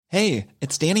Hey,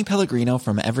 it's Danny Pellegrino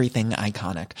from Everything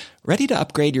Iconic. Ready to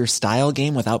upgrade your style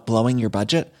game without blowing your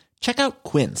budget? Check out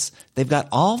Quince. They've got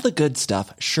all the good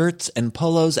stuff, shirts and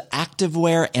polos,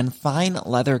 activewear, and fine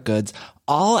leather goods,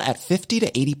 all at 50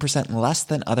 to 80% less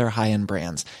than other high-end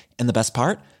brands. And the best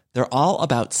part? They're all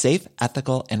about safe,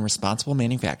 ethical, and responsible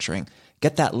manufacturing.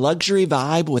 Get that luxury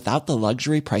vibe without the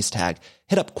luxury price tag.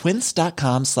 Hit up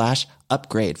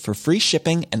quince.com/upgrade for free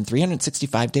shipping and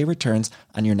 365-day returns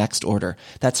on your next order.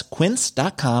 That's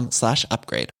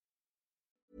quince.com/upgrade.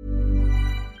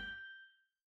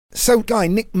 So, Guy,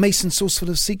 Nick Mason's Saucerful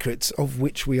of Secrets, of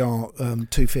which we are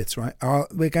 2/5, right?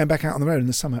 We're going back out on the road in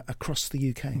the summer across the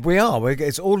UK. We are.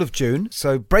 It's all of June,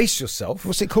 so brace yourself.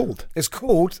 What's it called? It's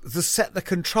called the Set the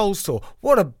Controls Tour.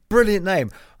 What a brilliant name.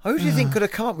 Who do you think could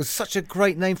have come up with such a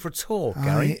great name for a tour,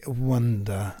 Gary? I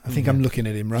wonder. I think I'm looking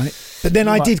at him, right? But then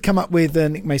I did come up with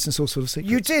Nick Mason's Saucerful of Secrets.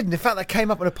 You did. And in fact, that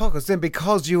came up in a podcast then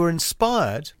because you were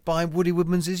inspired by Woody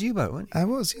Woodman's U-Boat, weren't you? I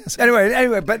was, yes.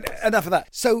 Anyway, but enough of that.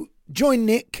 So join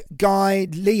Nick, Guy,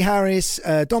 Lee Harris,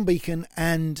 Don Beacon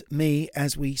and me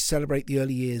as we celebrate the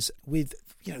early years with,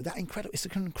 that incredible, it's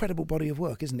an incredible body of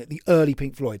work, isn't it? The early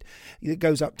Pink Floyd. It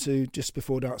goes up to just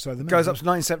before Dark Side of the Moon. Goes up to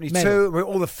 1972, with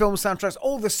all the film soundtracks,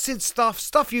 all the Sid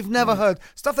stuff you've never heard,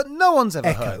 stuff that no one's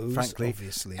ever heard, frankly.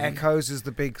 Obviously. Echoes is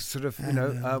the big sort of,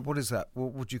 what is that?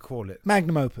 What would you call it?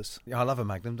 Magnum opus. Yeah, I love a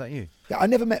Magnum, don't you? Yeah, I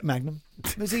never met Magnum.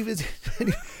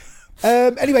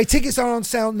 Anyway, tickets are on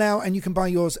sale now and you can buy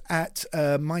yours at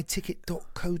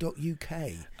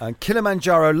myticket.co.uk. And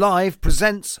Kilimanjaro Live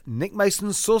presents Nick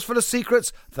Mason's Saucerful of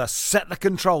Secrets, the Set the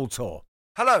Control Tour.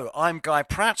 Hello, I'm Guy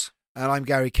Pratt. And I'm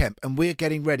Gary Kemp, and we're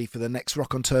getting ready for the next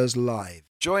Raconteurs Live.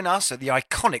 Join us at the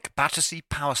iconic Battersea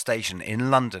Power Station in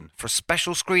London for a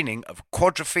special screening of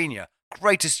Quadrophenia,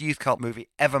 greatest youth cult movie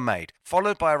ever made,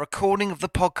 followed by a recording of the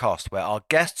podcast where our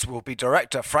guests will be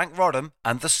director Frank Rodham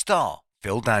and the star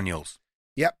Phil Daniels.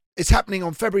 Yep, it's happening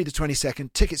on February the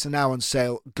 22nd. Tickets are now on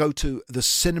sale. Go to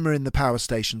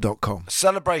thecinemainthepowerstation.com. A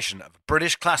celebration of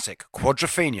British classic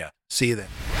Quadrophenia. See you then.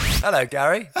 Hello,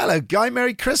 Gary. Hello, Guy.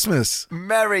 Merry Christmas.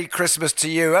 Merry Christmas to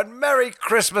you and Merry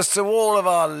Christmas to all of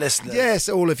our listeners. Yes,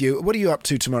 all of you. What are you up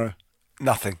to tomorrow?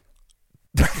 Nothing.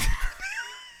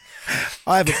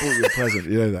 I haven't bought you a present,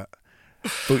 you know that.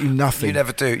 Bought you nothing. You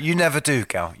never do,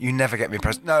 Gal. You never get me a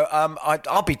present. No,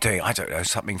 I'll be doing, I don't know,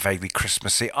 something vaguely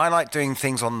Christmassy. I like doing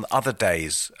things on other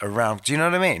days around. Do you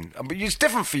know what I mean? But it's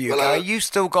different for you, Gary. You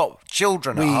still got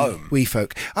children at home. We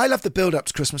folk. I love the build-up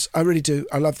to Christmas. I really do.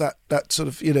 I love that sort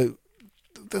of, the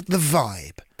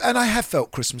vibe. And I have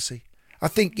felt Christmassy. I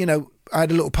think, I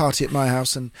had a little party at my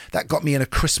house and that got me in a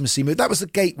Christmassy mood. That was the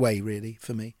gateway, really,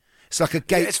 for me. It's like a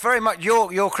gate. It's very much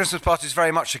your Christmas party is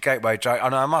very much a gateway, Joe.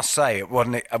 And I must say, what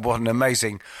an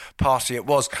amazing party it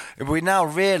was. We now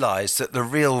realise that the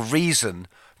real reason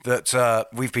that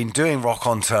we've been doing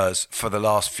Raconteurs for the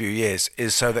last few years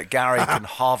is so that Gary can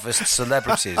harvest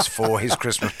celebrities for his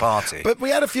Christmas party. But we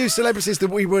had a few celebrities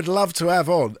that we would love to have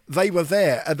on. They were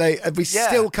there, and we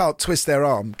still can't twist their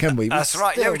arm, can we? That's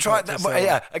right. Yeah, we tried that.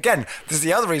 Yeah, again, this is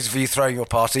the other reason for you throwing your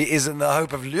party is in the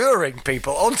hope of luring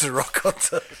people onto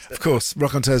Raconteurs. Of course,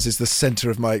 Raconteurs is the centre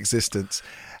of my existence,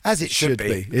 as it should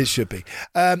be. It should be.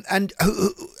 And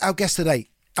our guest today.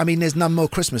 I mean, there's none more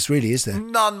Christmas, really, is there?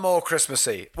 None more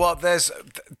Christmassy. Well, there's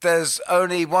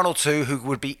only one or two who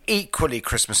would be equally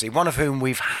Christmassy, one of whom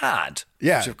we've had,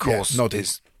 which, of course,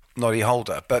 is Noddy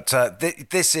Holder. But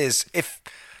this is,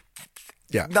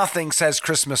 nothing says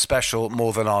Christmas special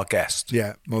more than our guest.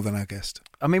 Yeah, more than our guest.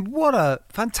 I mean, what a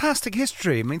fantastic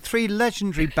history. I mean, 3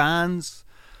 legendary bands,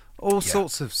 all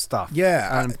sorts of stuff.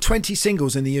 Yeah, 20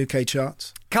 singles in the UK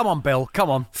charts. Come on, Bill, come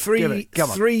on. Three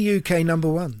UK number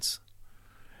ones.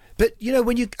 But,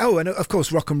 and of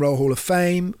course, Rock and Roll Hall of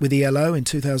Fame with ELO in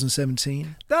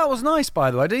 2017. That was nice,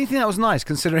 by the way. Don't you think that was nice,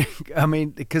 considering,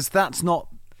 because that's not,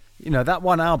 that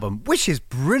one album, which is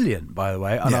brilliant, by the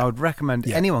way, and I would recommend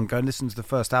anyone go and listen to the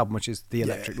first album, which is the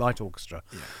Electric Light Orchestra.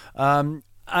 Yeah.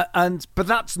 But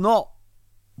that's not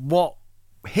what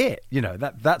hit,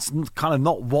 that's kind of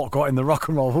not what got in the Rock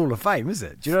and Roll Hall of Fame, is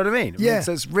it? Do you know what I mean? Yeah.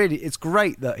 So it's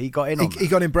great that he got in on that. He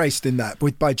got embraced in that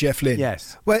by Jeff Lynne.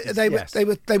 Yes. Well,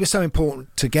 they were so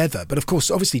important together. But of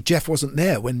course, obviously, Jeff wasn't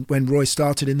there when Roy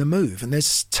started in The Move. And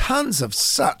there's tons of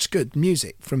such good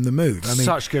music from The Move. I mean,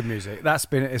 such good music.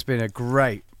 It's been a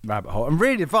great rabbit hole and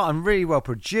really fun and really well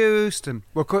produced. And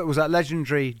it was that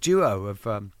legendary duo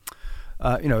of.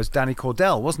 It was Danny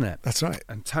Cordell, wasn't it? That's right.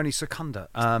 And Tony Secunda.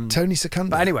 Tony Secunda.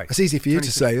 But anyway. It's easy for you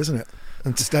to say, isn't it?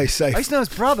 And to stay safe. I used to know his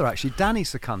brother, actually, Danny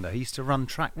Secunda. He used to run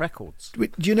Track Records. Do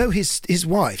you know his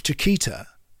wife, Chiquita,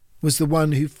 was the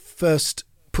one who first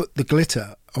put the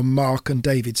glitter on Mark and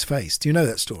David's face. Do you know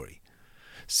that story?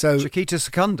 So Chiquita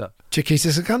Secunda.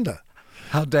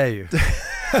 How dare you?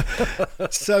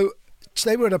 So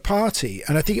they were at a party,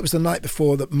 and I think it was the night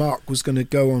before that Mark was going to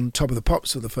go on Top of the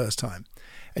Pops for the first time.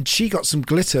 And she got some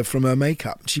glitter from her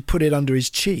makeup. She put it under his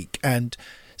cheek and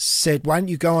said, "Why don't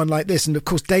you go on like this?" And of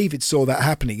course, David saw that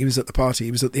happening. He was at the party.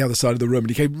 He was at the other side of the room, and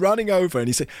he came running over and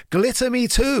he said, "Glitter me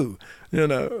too,"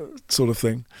 sort of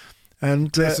thing. And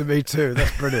glitter me too.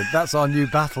 That's brilliant. That's our new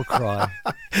battle cry.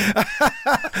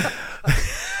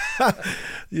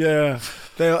 Yeah,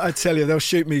 I tell you, they'll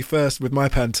shoot me first with my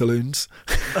pantaloons.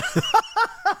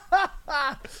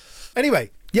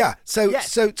 Anyway. Yeah, so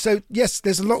yes,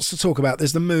 there's lots to talk about.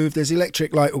 There's the Move, there's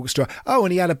Electric Light Orchestra. Oh,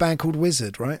 and he had a band called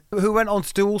Wizard, right? Who went on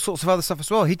to do all sorts of other stuff as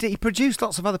well. He produced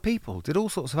lots of other people, did all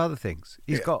sorts of other things.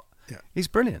 He's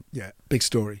brilliant. Yeah, big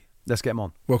story. Let's get him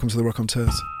on. Welcome to the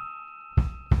Raconteurs.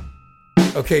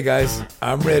 Okay, guys,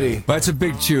 I'm ready. That's a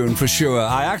big tune for sure.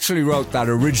 I actually wrote that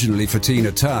originally for Tina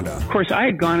Turner. Of course, I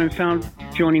had gone and found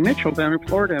Joni Mitchell down in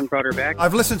Florida and brought her back.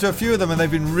 I've listened to a few of them and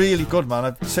they've been really good, man.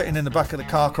 I'm sitting in the back of the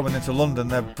car coming into London.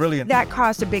 They're brilliant. That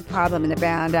caused a big problem in the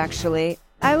band, actually.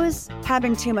 I was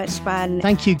having too much fun.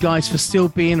 Thank you guys for still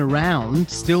being around,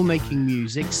 still making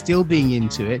music, still being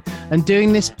into it, and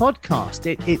doing this podcast.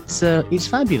 It's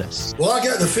fabulous. Well, I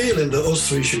get the feeling that us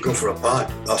three should go for a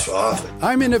pint. That's what I think.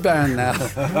 I'm in a band now.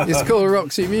 It's called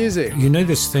Roxy Music. You know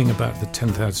this thing about the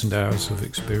 10,000 hours of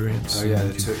experience? Oh,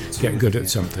 yeah. Get good at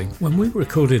something. When we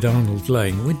recorded Arnold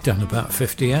Lane, we'd done about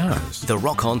 50 hours. The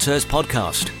Raconteurs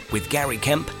podcast with Gary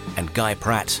Kemp and Guy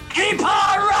Pratt. Keep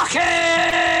on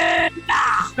rocking!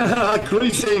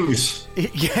 Greetings.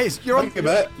 Yes, you're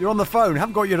on the phone.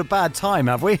 Haven't got you at a bad time,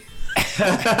 have we?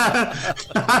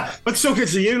 I'm talking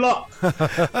to you lot.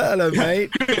 Hello,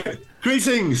 mate.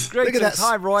 Greetings. Look at that.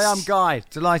 Hi, Roy. I'm Guy.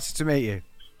 Delighted to meet you.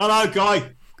 Hello,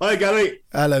 Guy. Hi, Gary.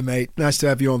 Hello, mate. Nice to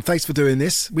have you on. Thanks for doing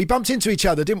this. We bumped into each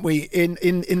other, didn't we, in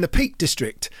the Peak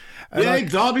District? Yeah, in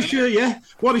Derbyshire, yeah.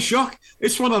 What a shock.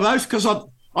 It's one of those, because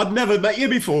I'd never met you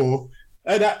before.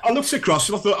 And I looked across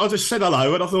and I just said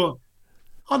hello, and I thought,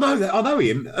 I know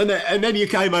him. And then you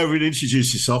came over and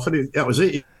introduced yourself, and that was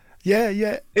it. Yeah,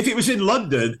 yeah. If it was in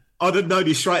London, I'd have known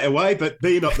you straight away, but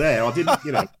being up there, I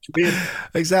didn't,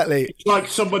 Exactly. It's like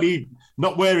somebody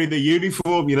not wearing the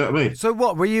uniform, you know what I mean? So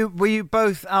what, were you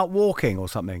both out walking or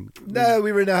something? No,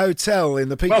 we were in a hotel in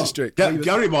the Peak District.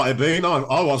 Gary might have been.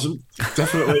 I wasn't.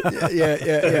 Definitely.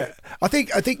 Yeah. I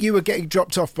think you were getting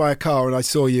dropped off by a car, and I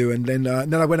saw you, and then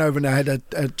I went over and I had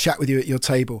a chat with you at your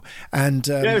table, and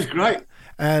it was great.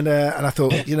 And I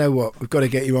thought, you know what, we've got to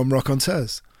get you on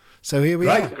Raconteurs. So here we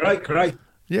are. Great.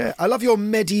 Yeah, I love your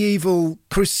medieval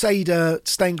Crusader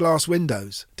stained glass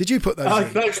windows. Did you put those in?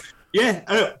 Thanks. Yeah,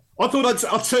 I thought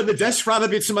I'd turn the desk round a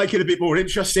bit to make it a bit more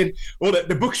interesting. Or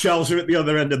the bookshelves are at the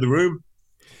other end of the room.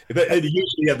 They're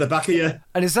usually at the back of you.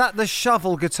 And is that the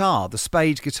shovel guitar, the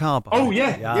spade guitar? Oh,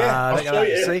 yeah. Look at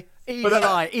that. See?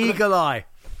 Eagle eye.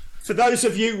 For those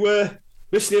of you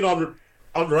listening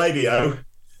on radio,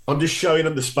 I'm just showing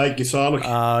them the spade guitar.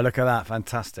 Look at that.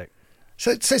 Fantastic.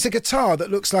 So it's a guitar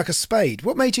that looks like a spade.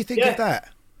 What made you think of that?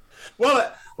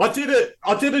 Well, I did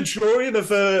a drawing of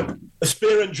a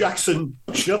Spear and Jackson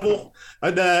shovel,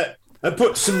 and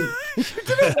put some.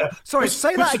 Sorry,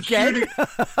 say that again.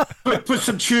 Put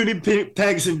some tuning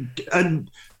pegs and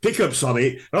pickups on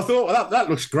it. And I thought, well, that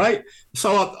looks great.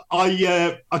 So I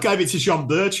gave it to John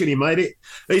Birch, and he made it.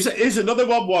 Here's another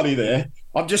one, Wally. There,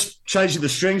 I'm just changing the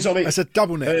strings on it. It's a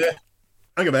double neck.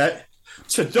 Hang about.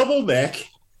 It's a double neck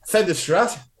Fender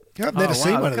Strat. I've never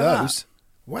seen one of those. That.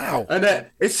 Wow. And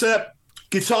it's a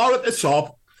guitar at the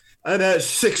top and a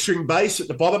 6-string bass at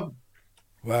the bottom.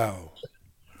 Wow.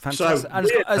 Fantastic. So, and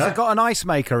has it got an ice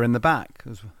maker in the back?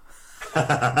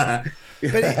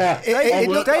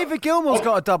 David Gilmour's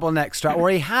got a double neck Strat, or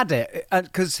he had it,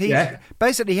 because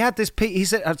basically he had this piece. He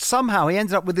said somehow he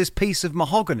ended up with this piece of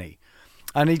mahogany,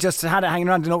 and he just had it hanging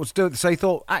around, didn't know what to do with it. So he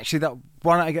thought, actually,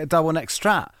 why don't I get a double neck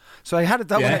Strat? So he had a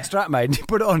double neck Strat made, and he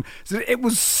put it on. So it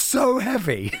was so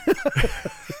heavy.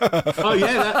 Oh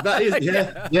yeah, that is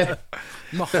yeah.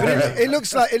 It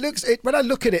looks when I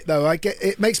look at it though,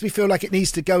 it makes me feel like it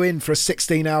needs to go in for a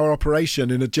 16-hour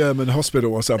operation in a German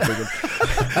hospital or something.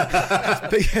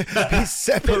 be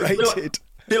separated.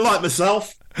 Bit like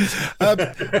myself.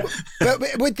 But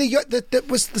with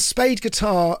was the spade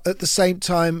guitar at the same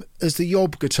time as the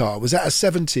yob guitar? Was that a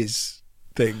 70s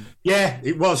thing? Yeah,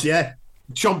 it was. Yeah,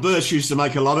 John Birch used to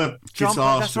make a lot of guitars.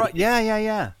 That's right.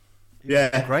 Yeah.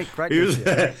 Great.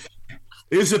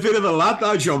 He was a bit of a lad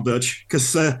though, John Birch,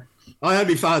 because I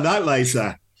only found out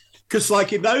later. Because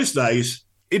like in those days,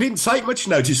 he didn't take much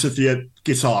notice of the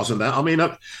guitars and that. I mean,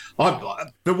 the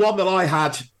one that I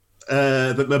had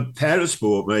that my parents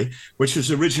bought me, which was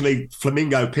originally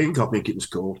Flamingo Pink, I think it was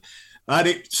called, and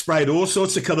it sprayed all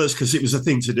sorts of colours because it was a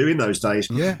thing to do in those days.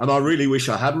 Yeah. And I really wish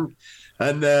I hadn't.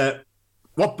 And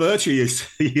what Bertie used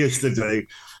to do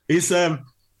is, I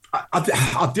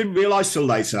didn't realise till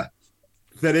later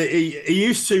that he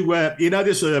used to,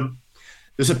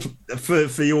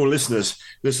 for your listeners,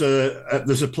 there's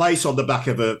a place on the back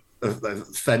of a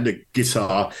Fender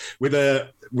guitar with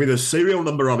a serial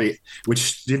number on it,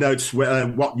 which denotes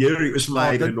what year it was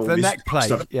made and all the this neck plate,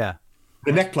 stuff. yeah.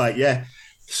 The neck plate, yeah.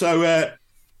 So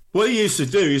what he used to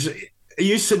do is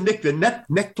he used to nick the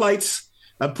neck plates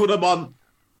and put them on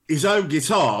his own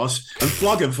guitars and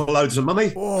flog them for loads of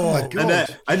money. Oh, my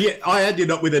God. And yet I ended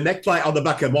up with a neck plate on the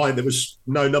back of mine that was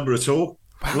no number at all.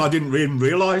 Wow. And I didn't even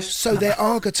realise. So there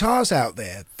are guitars out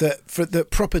there that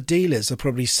proper dealers are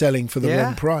probably selling for the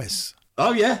wrong price.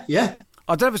 Oh, yeah, yeah.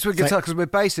 I don't know if it's with guitar, because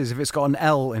with basses, if it's got an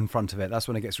L in front of it, that's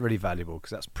when it gets really valuable, because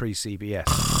that's pre-CBS.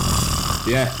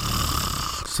 Yeah.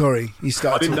 Sorry, you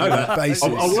started I didn't know that. Basses. I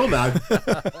will now.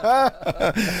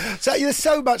 So there's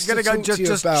so much You're to going talk to to you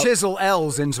just about. chisel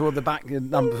L's into all the back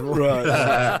numbers.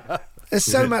 Right. There's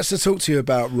so much to talk to you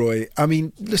about, Roy. I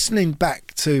mean, listening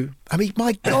back to,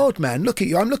 my God, man, look at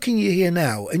you. I'm looking at you here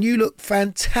now, and you look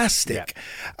fantastic.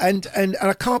 Yeah. And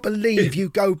I can't believe you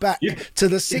go back to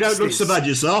the 60s. You don't look so bad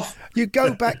yourself. You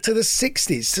go back to the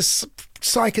 60s, to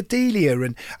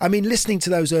psychedelia, and listening to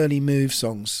those early Move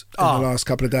songs in the last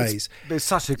couple of days. It's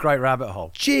such a great rabbit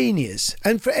hole. Genius.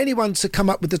 And for anyone to come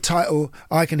up with the title,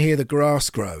 I Can Hear the Grass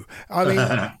Grow.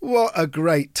 What a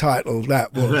great title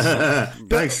that was.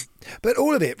 Thanks. But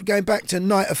all of it, going back to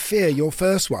Night of Fear, your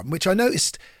first one, which I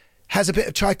noticed has a bit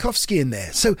of Tchaikovsky in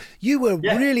there. So you were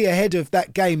really ahead of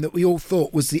that game that we all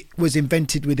thought was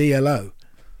invented with ELO.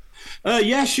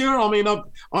 Yeah, sure. I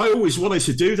always wanted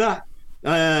to do that.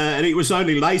 And it was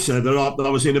only later that I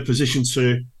was in a position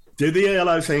to do the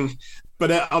ELO thing.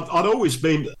 But I'd always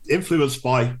been influenced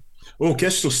by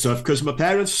orchestral stuff because my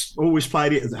parents always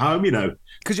played it at home,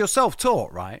 Because you're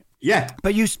self-taught, right? Yeah.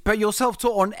 But you're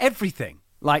self-taught on everything,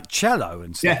 like cello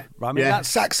and stuff. Yeah. Right? That's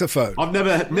saxophone. I've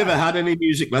never had any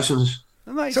music lessons.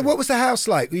 Amazing. So what was the house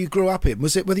like you grew up in? Were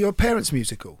your parents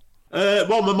musical?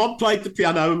 Well, my mum played the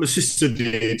piano and my sister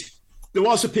did. There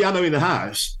was a piano in the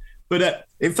house. But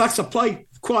in fact, I played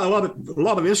quite a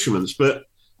lot of instruments, but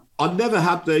I never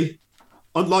had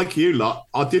unlike you lot,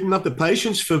 I didn't have the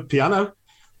patience for piano,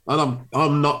 and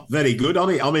I'm not very good on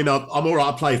it. I'm all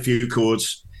right. I play a few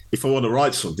chords if I want to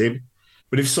write something,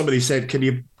 but if somebody said, "Can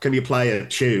you play a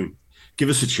tune? Give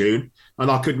us a tune,"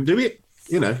 and I couldn't do it,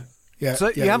 Yeah. So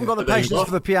you haven't got the patience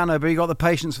for the piano, but you got the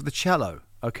patience for the cello.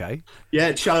 Okay.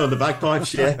 Yeah, cello and the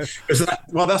bagpipes. Yeah,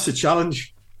 that's a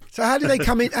challenge. So how did they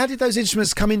come in? How did those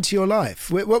instruments come into your life?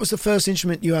 What was the first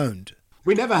instrument you owned?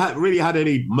 We never really had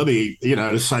any money,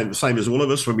 the same as all of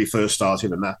us when we first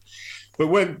started and that. But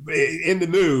when in the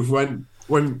move, when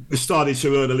we started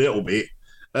to earn a little bit,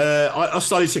 I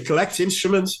started to collect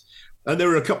instruments, and there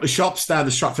were a couple of shops down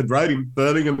the Stratford Road in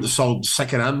Birmingham that sold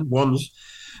second-hand ones,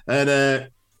 and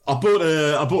I bought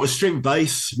a string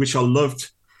bass which I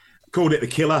loved, called it the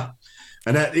Killer,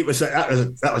 and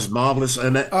that was marvelous.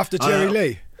 And after Jerry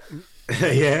Lee.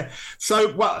 Yeah.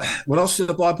 So what else did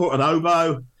I buy? I bought an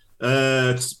oboe,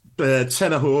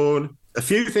 tenor horn, a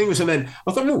few things, and then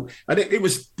I thought, and it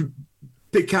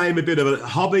became a bit of a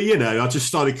hobby, I just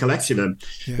started collecting them,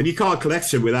 and you can't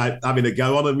collect them without having a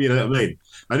go on them, you know what I mean?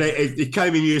 And it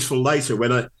came in useful later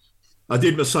when I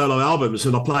did my solo albums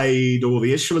and I played all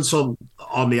the instruments on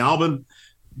the album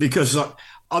because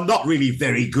I'm not really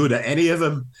very good at any of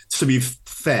them, to be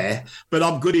fair, but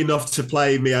I'm good enough to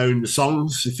play my own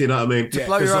songs, if you know what I mean. To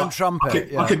blow your own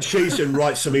trumpet. I can choose and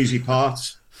write some easy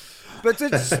parts.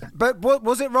 But what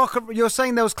was it rock? You're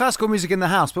saying there was classical music in the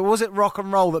house, but was it rock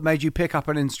and roll that made you pick up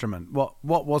an instrument? What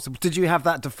was? Did you have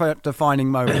that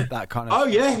defining moment? That kind of. Oh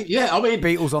yeah.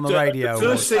 Beatles on the radio,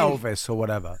 or Elvis, or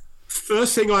whatever.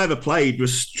 First thing I ever played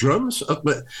was drums at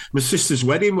my sister's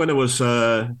wedding when I was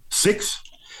 6.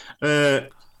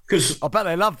 Because I bet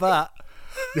they loved that.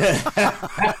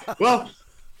 Well,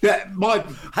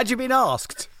 had you been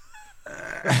asked?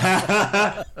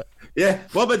 Yeah,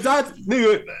 well, my dad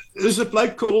knew it. There's a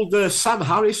bloke called Sam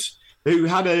Harris who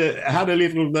had a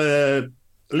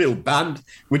little band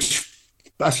which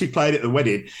actually played at the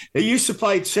wedding. He used to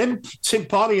play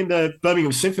timpani in the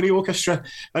Birmingham Symphony Orchestra,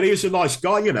 and he was a nice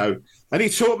guy, And he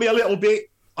taught me a little bit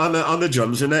on the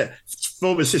drums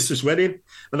for my sister's wedding,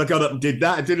 and I got up and did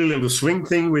that. I did a little swing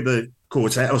thing with a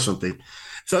quartet or something.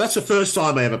 So that's the first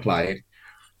time I ever played,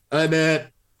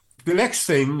 and The next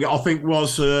thing I think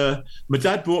was my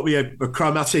dad bought me a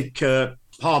chromatic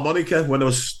harmonica when I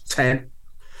was 10,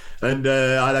 and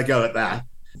I had a go at that.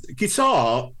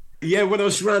 Guitar, when I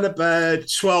was around about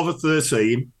 12 or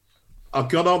 13, I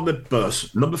got on the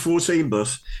bus, number 14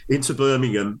 bus, into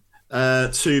Birmingham,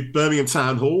 to Birmingham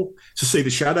Town Hall to see the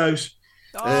Shadows.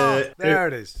 There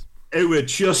it is. It were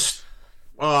just,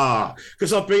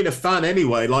 because I've been a fan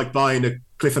anyway, like buying the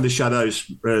Cliff and the Shadows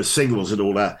singles and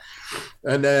all that.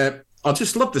 And I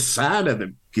just love the sound of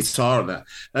the guitar and that.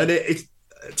 And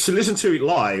to listen to it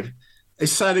live, it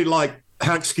sounded like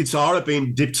Hank's guitar had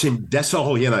been dipped in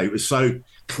Dettol, it was so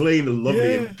clean and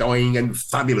lovely and dying and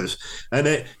fabulous.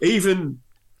 And even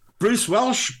Bruce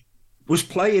Welch was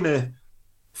playing a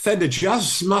Fender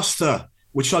Jazzmaster,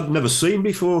 which I'd never seen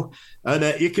before.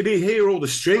 And you could hear all the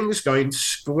strings going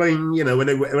swing,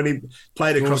 when he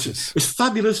played across it. It was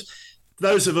fabulous.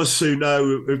 Those of us who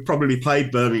know have probably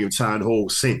played Birmingham Town Hall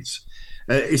since.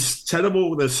 It's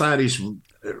terrible. The sound is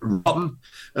rotten.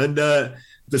 And the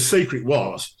secret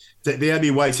was that the only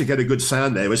way to get a good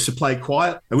sound there was to play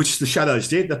quiet, which the Shadows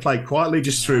did. They played quietly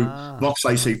just through Vox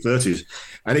AC30s.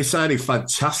 And it sounded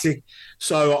fantastic.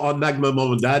 So I nagged my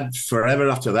mum and dad forever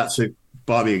after that to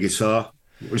buy me a guitar,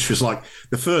 which was like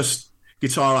the first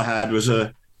guitar I had was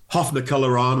a Hofner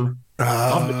Colorama.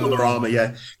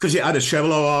 Because it had a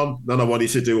tremolo arm, and I wanted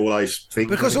to do all those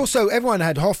things. Because also everyone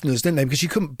had Hofners, didn't they? Because you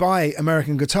couldn't buy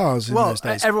American guitars in those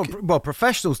days.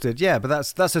 Professionals did, but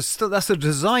that's a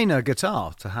designer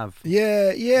guitar to have.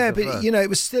 Yeah, but it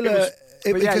was still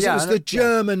the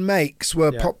German makes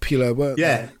were popular, weren't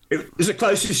they? It was the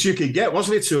closest you could get,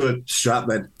 wasn't it, to a Strap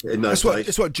then in those days?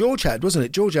 That's what George had, wasn't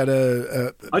it? George had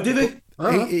did he?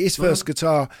 His first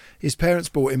guitar his parents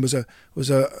bought him was a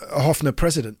Hofner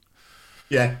President.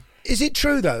 Yeah. Is it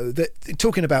true, though, that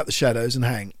talking about the Shadows and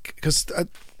Hank, because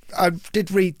I did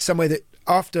read somewhere that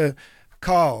after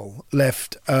Carl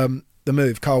left the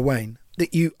Move, Carl Wayne,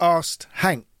 that you asked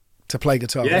Hank to play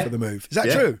guitar for the Move. Is that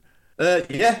true?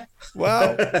 Yeah.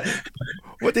 Wow.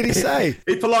 What did he say?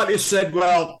 He politely said,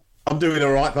 well, I'm doing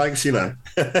all right, thanks, I'd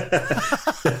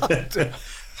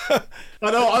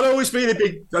always been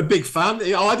a big fan.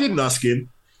 I didn't ask him,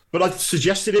 but I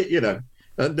suggested it,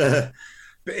 and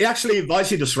but he actually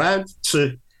invited us round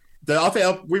to. I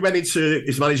think we went into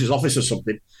his manager's office or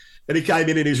something, and he came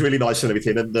in and he was really nice and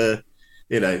everything. And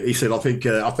he said, "I think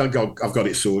I've got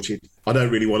it sorted. I don't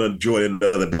really want to join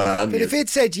another band." But if he'd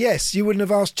said yes, you wouldn't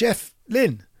have asked Jeff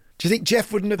Lynne. Do you think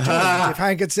Jeff wouldn't have joined if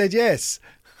Hank had said yes?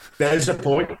 There's a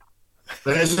point.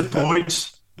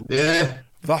 Yeah.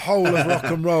 The whole of rock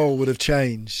and roll would have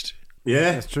changed.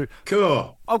 Yeah, that's true.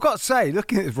 Cool. I've got to say,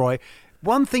 looking at this, Roy,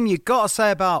 one thing you've got to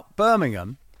say about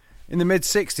Birmingham in the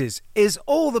mid-'60s is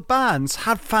all the bands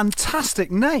had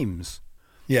fantastic names.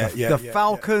 The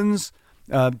Falcons,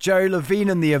 Jerry Levine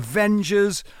and the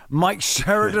Avengers, Mike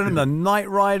Sheridan and the Night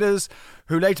Riders,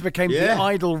 who later became the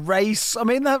Idle Race. I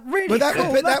mean, that really.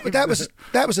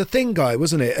 That was a thing, Guy,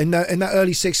 wasn't it? In that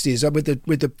early '60s,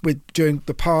 during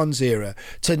the Parnes era,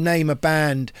 to name a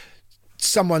band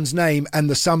someone's name and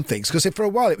the somethings, because for a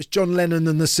while it was John Lennon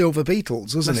and the Silver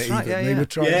Beatles, wasn't it? Right, They were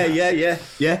trying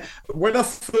yeah. When I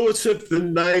thought of the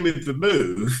name of the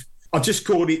Move, I just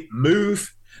called it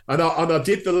Move, and I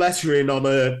did the lettering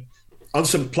on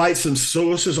some plates and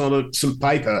saucers on some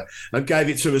paper and gave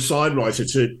it to a sign writer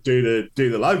to do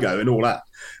the logo and all that.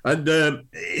 And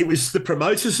it was the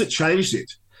promoters that changed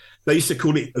it. They used to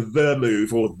call it The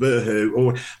Move or The Who,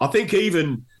 or I think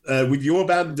even with your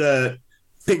band.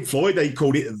 Pink Floyd, they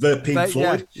called it The Pink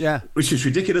Floyd, which is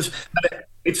ridiculous. And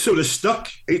it sort of stuck.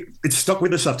 It stuck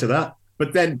with us after that.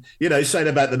 But then, saying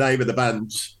about the name of the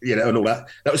bands, and all that,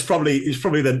 it's probably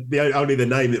only the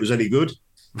name that was any good.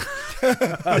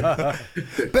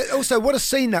 But also, what a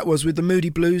scene that was with the Moody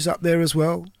Blues up there as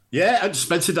well. Yeah, and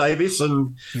Spencer Davis,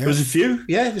 and there was a few.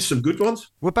 Yeah, there's some good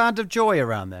ones. Were Band of Joy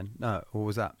around then? No, or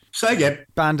was that? Say again.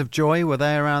 Band of Joy, were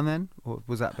they around then, or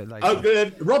was that a bit later?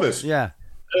 Oh, Robbers. Yeah.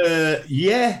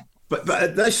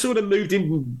 But they sort of moved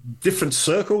in different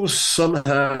circles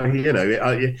somehow.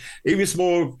 He was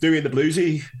more doing the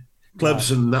bluesy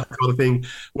clubs and that kind of thing,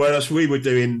 whereas we were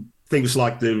doing things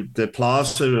like the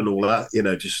Plaza and all that.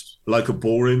 Just local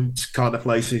ballroom kind of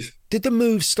places. Did the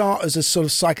Move start as a sort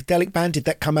of psychedelic band? Did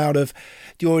that come out of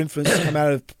your influence? Come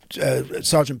out of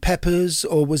Sgt. Pepper's,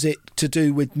 or was it to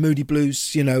do with Moody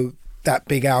Blues? That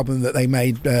big album that they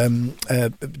made,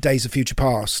 Days of Future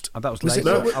Past. Oh, that was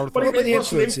later. What were the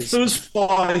influences?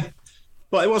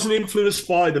 But it wasn't influenced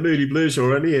by the Moody Blues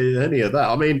or any of that.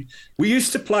 I mean, we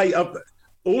used to play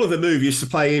all of the Move used to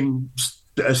play in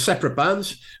separate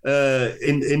bands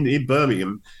in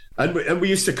Birmingham, and we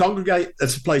used to congregate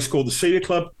at a place called the Cedar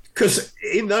Club, because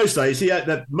in those days,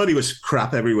 the money was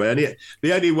crap everywhere, and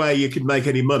the only way you could make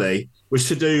any money was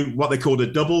to do what they called a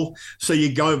double. So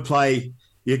you go and play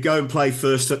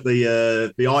first at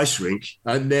the ice rink,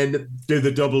 and then do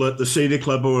the double at the Cedar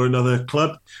Club or another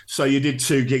club. So you did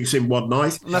 2 gigs in one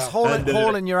night. And that's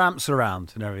hauling your amps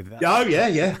around and everything. Oh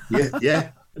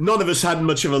yeah. None of us had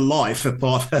much of a life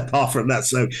apart from that.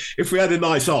 So if we had a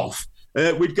night off,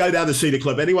 we'd go down to Cedar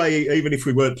Club anyway, even if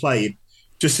we weren't playing,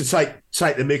 just to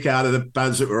take the mick out of the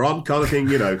bands that were on, kind of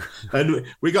thing, And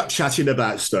we got chatting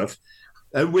about stuff,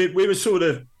 and we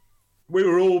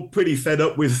were all pretty fed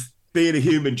up with being a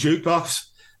human jukebox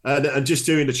and just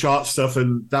doing the chart stuff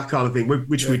and that kind of thing,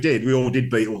 which we did. We all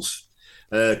did Beatles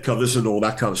covers and all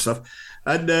that kind of stuff.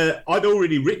 And I'd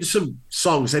already written some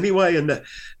songs anyway. And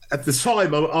at the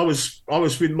time, I was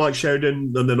with Mike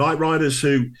Sheridan and the Night Riders,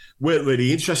 who weren't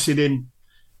really interested in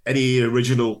any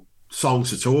original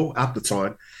songs at all at the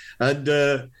time. And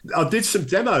I did some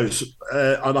demos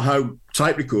on a home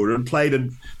tape recorder and played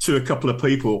them to a couple of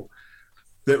people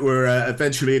that were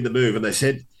eventually in the move. And they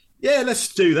said, yeah,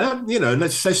 let's do that,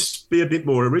 let's be a bit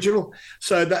more original.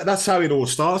 So that's how it all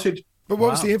started. But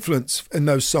what was the influence in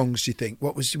those songs, do you think?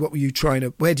 What were you trying to,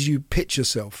 where did you pitch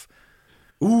yourself?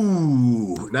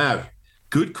 Ooh, now,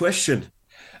 good question.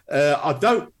 I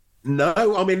don't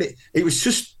know. I mean, it was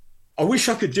just, I wish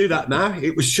I could do that now.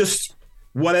 It was just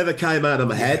whatever came out of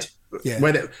my head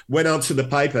when it went onto the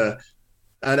paper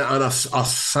and I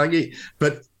sang it.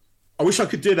 But I wish I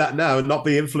could do that now and not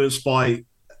be influenced by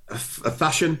a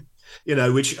fashion,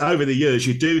 which over the years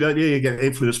you do, don't you? You get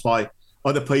influenced by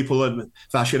other people and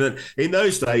fashion. And in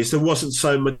those days, there wasn't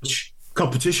so much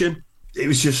competition. It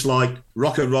was just like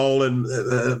rock and roll and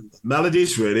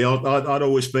melodies, really. I'd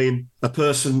always been a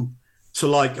person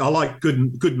to I like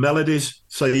good melodies,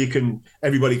 so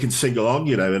everybody can sing along,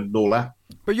 and all that.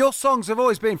 But your songs have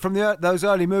always been, from those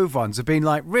early move ones, have been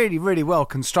like really, really well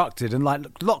constructed and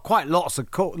quite lots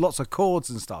of chords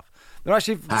and stuff. They're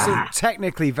actually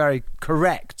technically very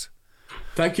correct.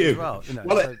 Thank you. Well,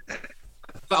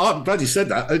 I'm glad you said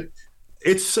that.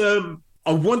 It's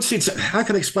I wanted to. How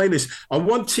can I explain this? I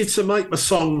wanted to make my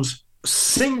songs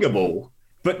singable,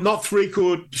 but not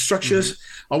 3-chord structures.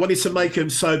 I wanted to make them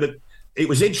so that it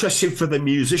was interesting for the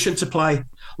musician to play,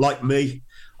 like me.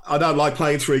 I don't like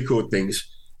playing 3-chord things.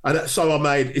 And so I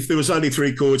made, if there was only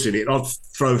 3 chords in it, I'd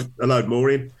throw a load more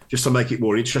in just to make it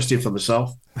more interesting for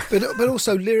myself. But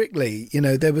also lyrically,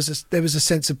 there was a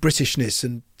sense of Britishness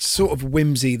and sort of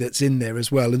whimsy that's in there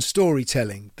as well, and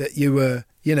storytelling that you were,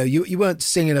 you weren't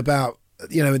singing about,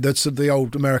 the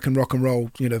old American rock and roll,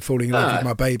 falling in love with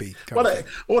my baby. Cars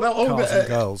and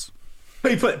girls.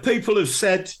 People have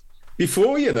said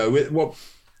before,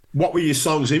 what were your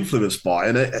songs influenced by?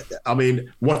 And I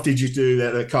mean, what did you do?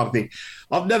 That kind of thing.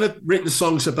 I've never written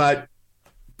songs about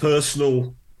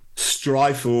personal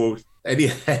strife or any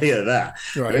of that,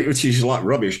 right, which is like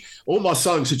rubbish. All my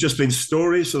songs have just been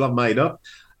stories that I've made up.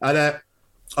 And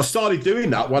I started doing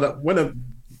that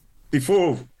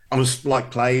before I was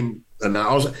like playing. And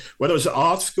when I was at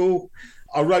art school,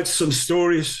 I wrote some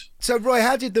stories. So, Roy,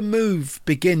 how did the move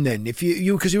begin then? If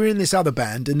because you were in this other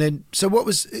band, and then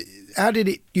how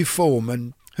did you form,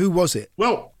 and who was it?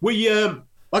 Well, we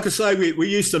like I say, we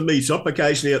used to meet up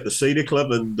occasionally at the Cedar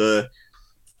Club and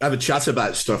have a chat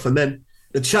about stuff, and then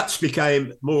the chats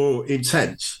became more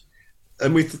intense,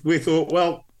 and we thought,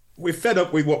 well, we're fed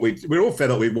up with we're all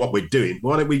fed up with what we're doing.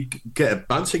 Why don't we get a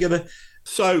band together?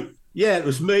 So yeah, it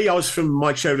was me. I was from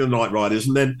Mike Sheridan and the Night Riders,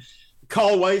 and then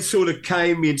Carl Wayne sort of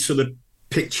came into the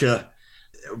picture.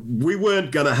 We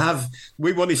wanted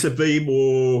to be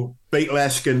more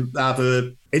Beatlesque and have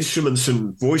instruments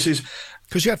and voices.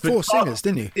 Because you had 4 singers,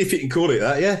 didn't you? If you can call it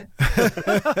that,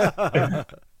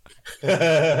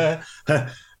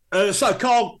 yeah. So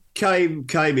Carl came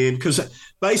in because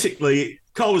basically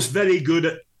Carl was very good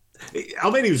at, I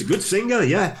mean, he was a good singer,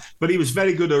 yeah, but he was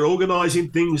very good at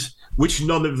organising things, which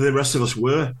none of the rest of us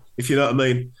were, if you know what I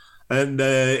mean. And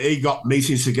he got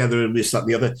meetings together and this, that, and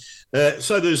the other.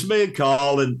 So there's me and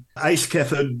Carl and Ace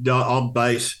Kefford on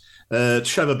bass,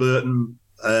 Trevor Burton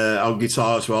on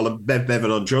guitar as well, and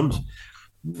Bevan on drums.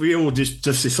 We all just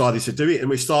decided to do it, and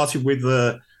we started with,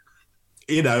 I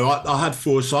had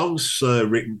 4 songs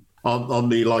written on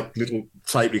the little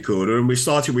tape recorder, and we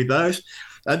started with those.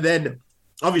 And then,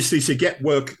 obviously, to get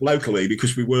work locally,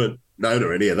 because we weren't known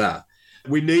or any of that,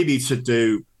 we needed to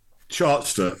do chart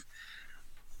stuff.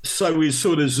 So we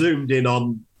sort of zoomed in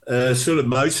on sort of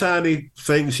Motown-y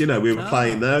things, we were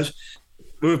playing those.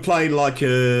 We were playing like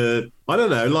a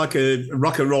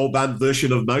rock and roll band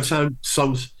version of Motown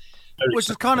songs. which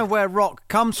is kind of where rock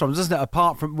comes from, doesn't it?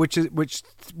 Apart from which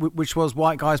was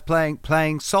white guys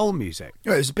playing soul music.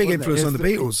 Yeah, it was a big influence on the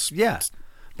Beatles. Yeah,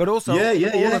 but also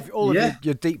all of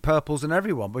your Deep Purples and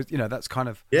everyone. But that's kind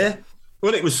of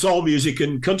Well, it was soul music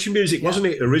and country music, wasn't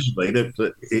it? Originally,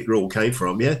 that it all came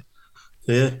from. Yeah.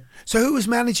 So who was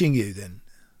managing you then?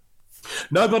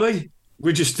 Nobody.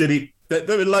 We just did it.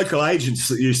 There were local agents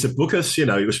that used to book us. It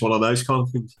was one of those kind of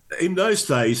things. In those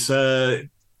days, the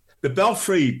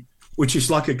Belfry, which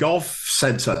is like a golf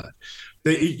centre,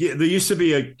 there used to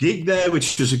be a gig there,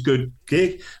 which was a good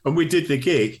gig, and we did the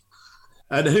gig.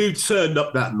 And who turned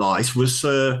up that night was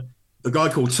a guy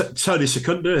called Tony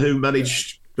Secunda, who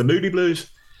managed the Moody Blues.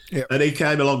 Yeah. And he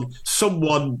came along.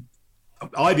 Someone,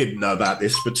 I didn't know about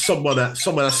this, but someone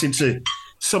asked him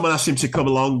to come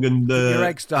along and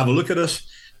have a look at us.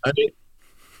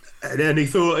 And then he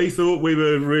thought we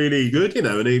were really good,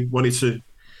 and he wanted to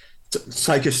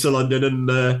take us to London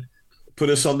and put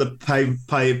us on the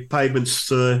pavements,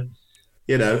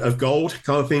 of gold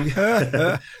kind of thing.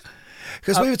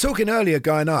 Because we were talking earlier,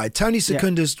 Guy and I. Tony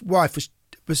Secunda's wife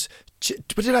was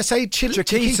what did I say?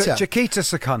 Chiquita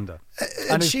Secunda.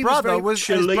 And his brother was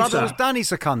Danny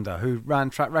Secunda, who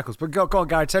ran Track Records. But go on,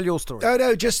 Gary, tell your story.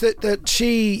 No, just that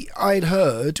she, I'd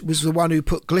heard, was the one who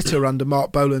put glitter under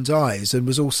Mark Bolan's eyes and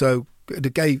was also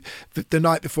the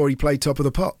night before he played Top of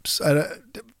the Pops. Oh,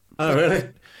 really?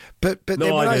 But then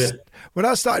when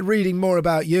I started reading more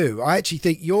about you, I actually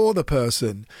think you're the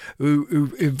person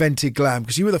who invented glam,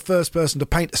 because you were the first person to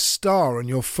paint a star on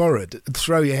your forehead and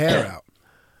throw your hair out.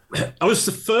 I was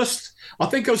the first. I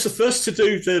think I was the first to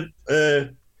do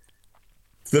the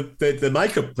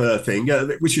makeup thing,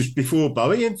 which was before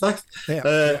Bowie, in fact.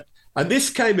 Yeah. And this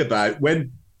came about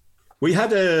when we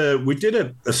did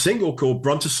a single called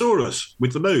Brontosaurus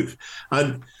with The Move,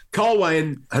 and Carl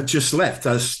Wayne had just left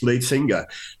as lead singer,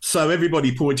 so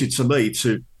everybody pointed to me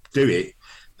to do it.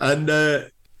 And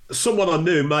someone I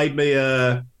knew made me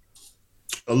a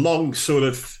long sort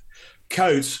of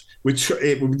coat with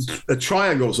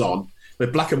triangles on,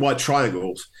 with black and white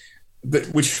triangles,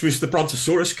 which was the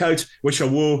Brontosaurus coat, which I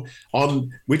wore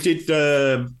on. We did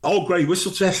Old Grey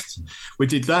Whistle Test. We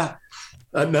did that.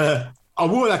 And I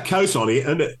wore that coat on it,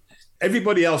 and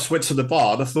everybody else went to the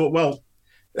bar, and I thought, well,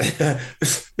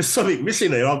 there's something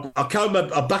missing here. I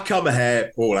backcomb my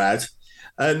hair all out,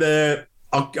 and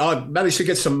I managed to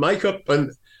get some makeup,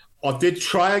 and I did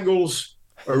triangles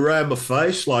around my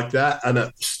face like that, and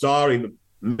a star in the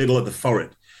middle of the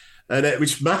forehead, and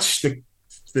which matched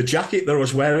the jacket that I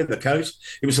was wearing, the coat.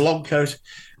 It was a long coat,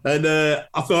 and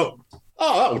I thought,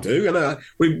 oh, that'll do. And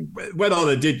we went on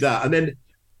and did that, and then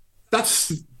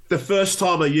that's the first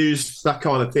time I used that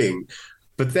kind of thing.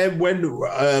 But then when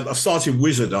I started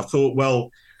Wizard, I thought,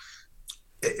 well,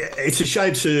 it's a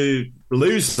shame to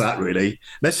lose that, really.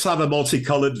 Let's have a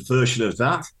multicoloured version of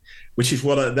that, which is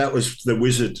that was the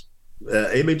Wizard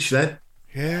image then.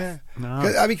 Yeah, no.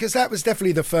 I mean, because that was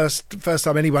definitely the first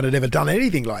time anyone had ever done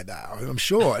anything like that. I'm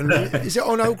sure. And is it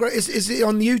on Old Grey? Is it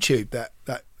on YouTube that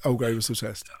Old Grey Whistle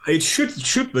Test? It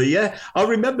should be. Yeah, I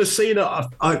remember seeing it.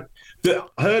 I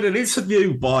heard an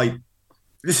interview by.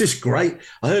 This is great.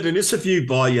 I heard an interview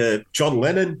by John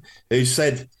Lennon, who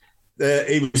said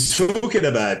he was talking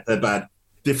about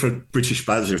different British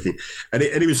bands and everything, and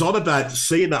he was on about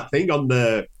seeing that thing on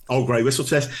the Old Grey Whistle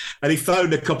Test, and he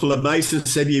phoned a couple of mates and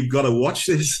said, "You've got to watch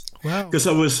this." Wow! Because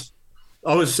I was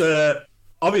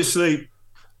obviously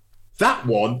that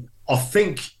one. I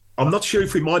think I'm not sure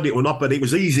if we mind it or not, but it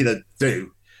was easy to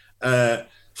do.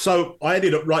 So I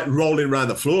ended up rolling around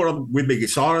the floor with my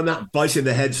guitar and that, biting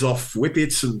the heads off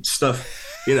whippets and stuff,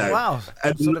 Wow!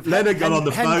 And sort of Leonard got on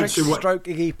the phone to stroke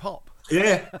Iggy Pop.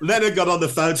 Yeah, Leonard got on the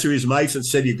phone to his mate and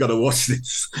said, "You've got to watch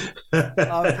this." Oh,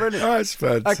 brilliant! Oh, it's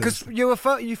fantastic. Because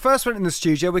you first went in the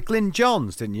studio with Glyn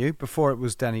Johns, didn't you? Before it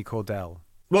was Denny Cordell.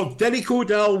 Well, Denny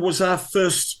Cordell was our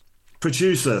first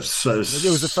producer. So it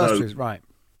was the first, right?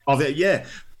 Of it, yeah.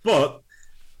 But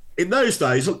in those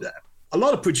days, a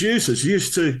lot of producers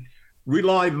used to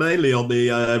rely mainly on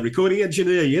the recording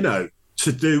engineer,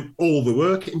 to do all the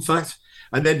work, in fact,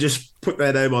 and then just put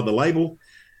their name on the label.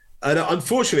 And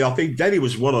unfortunately, I think Denny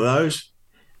was one of those,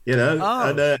 Oh.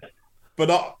 And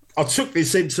but I took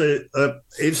this into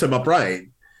my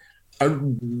brain,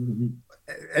 and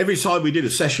every time we did a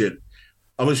session,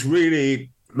 I was really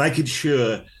making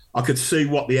sure I could see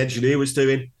what the engineer was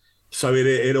doing, so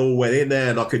it all went in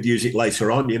there, and I could use it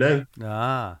later on,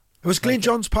 Ah. Was Glyn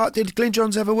Johns part? Did Glyn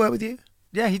Johns ever work with you?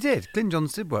 Yeah, he did. Glyn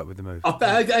Johns did work with the Move.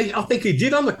 I think he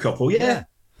did on a couple. Yeah.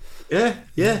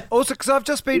 Also, because I've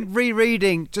just been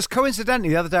rereading, just coincidentally,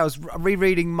 the other day I was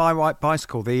rereading My White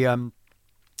Bicycle, the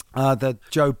the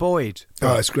Joe Boyd book.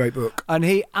 Oh, it's a great book. And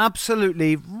he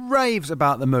absolutely raves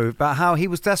about the move, about how he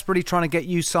was desperately trying to get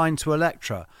you signed to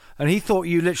Elektra. And he thought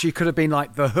you literally could have been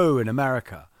like The Who in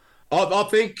America. I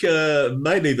think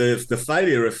mainly the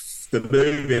failure of the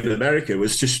move in America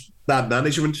was just bad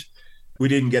management. We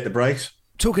didn't get the breaks.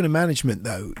 Talking of management,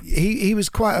 though, he was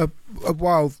quite a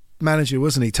wild manager,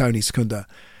 wasn't he, Tony Secunda?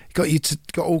 He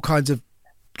got all kinds of,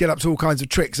 get up to all kinds of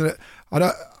tricks. And I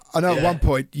know at one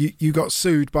point you got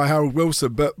sued by Harold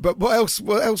Wilson, but what else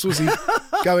was he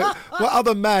going? What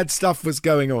other mad stuff was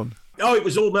going on? Oh, it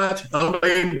was all mad. I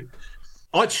mean,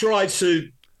 I tried to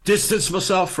distance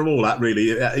myself from all that,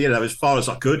 really, as far as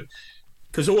I could,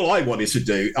 because all I wanted to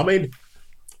do, I mean,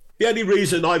 the only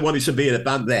reason I wanted to be in a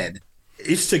band then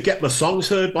is to get my songs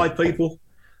heard by people.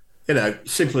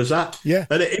 Simple as that. Yeah.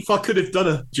 And if I could have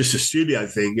done just a studio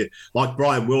thing like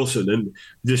Brian Wilson and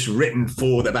just written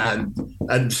for the band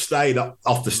and stayed up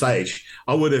off the stage,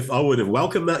 I would have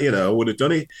welcomed that. I would have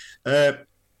done it.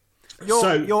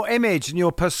 Your image and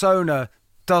your persona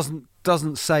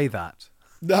doesn't say that.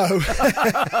 No.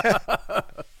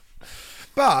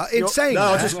 But in saying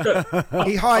that,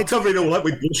 he hides. I'm covering all that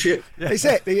with bullshit.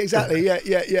 Exactly.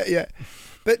 Yeah.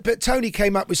 But Tony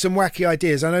came up with some wacky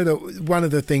ideas. I know that one of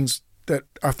the things that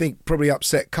I think probably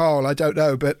upset Carl, I don't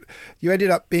know, but you ended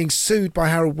up being sued by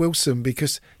Harold Wilson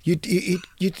because you'd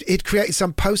created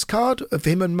some postcard of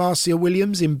him and Marcia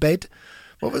Williams in bed.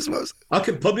 What was? I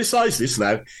can publicise this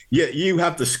now. Yeah, you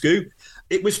have the scoop.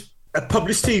 It was a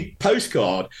publicity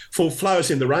postcard for Flowers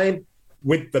in the Rain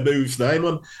with the Move's name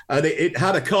on, and it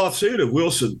had a cartoon of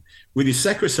Wilson with his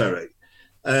secretary,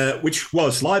 which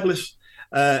was libelous.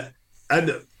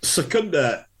 And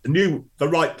Secunda knew the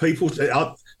right people.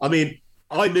 I mean,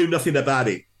 I knew nothing about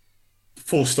it,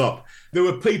 full stop. There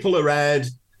were people around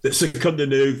that Secunda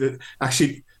knew that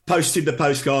actually posted the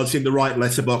postcards in the right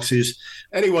letterboxes.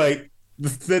 Anyway,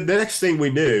 the next thing we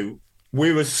knew,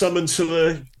 we were summoned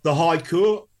to the High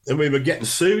Court and we were getting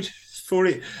sued for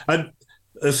it. And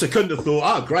Secunda thought,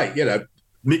 oh, great,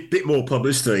 bit more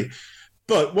publicity.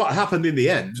 But what happened in the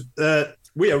end,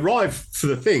 we arrived for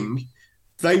the thing.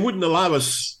 They wouldn't allow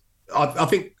us. I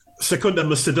think Secunda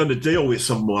must have done a deal with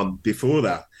someone before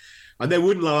that. And they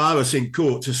wouldn't allow us in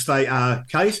court to state our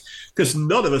case because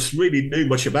none of us really knew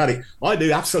much about it. I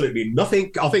knew absolutely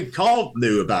nothing. I think Carl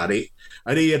knew about it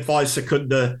and he advised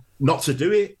Secunda not to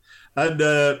do it. And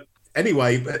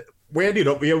anyway,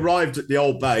 we arrived at the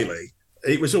Old Bailey.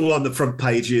 It was all on the front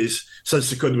pages. So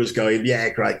Secunda was going, yeah,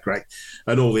 great,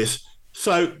 and all this.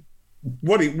 So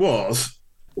what it was,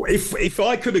 if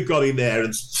I could have got in there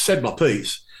and said my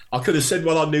piece, I could have said,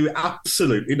 well, I knew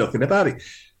absolutely nothing about it.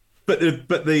 But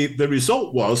the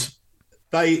result was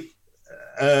they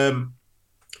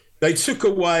took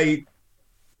away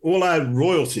all our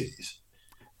royalties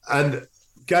and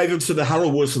gave them to the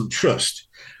Harold Wilson Trust.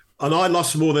 And I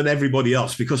lost more than everybody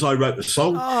else because I wrote the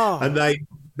song. Oh. And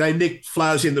they nicked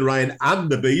Flowers in the Rain and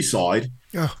the B-side.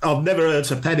 Oh. I've never earned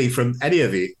a penny from any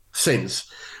of it since.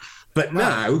 But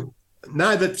now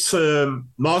that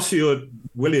Marcia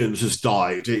Williams has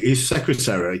died, his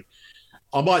secretary,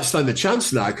 I might stand a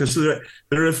chance now because there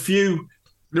are a few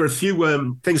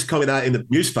things coming out in the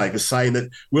newspapers saying that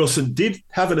Wilson did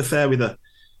have an affair with her,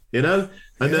 and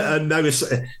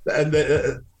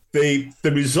the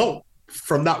result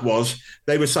from that was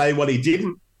they were saying, well, he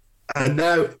didn't, and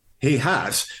now he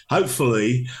has.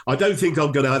 Hopefully, I don't think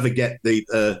I'm going to ever get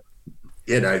the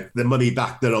money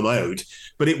back that I'm owed,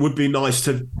 but it would be nice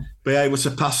to be able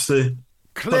to pass the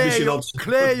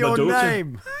clear your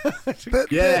name.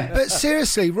 But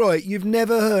seriously, Roy, you've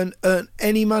never earned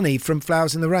any money from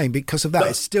Flowers in the Rain because of that.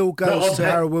 It still goes to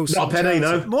Harold Wilson. Not a penny,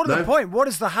 no. More to the point, what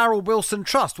is the Harold Wilson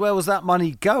Trust? Where was that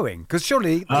money going? Because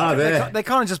surely they can't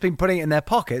have just been putting it in their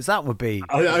pockets. That would be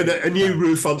a new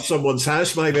roof on someone's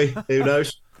house, maybe. Who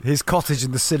knows? His cottage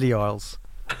in the Scilly Isles.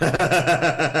 No,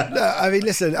 I mean,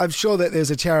 listen, I'm sure that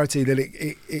there's a charity that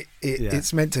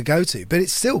it's meant to go to, but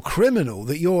it's still criminal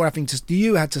that you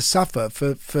had to suffer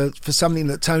for something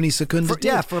that Tony Secunda did.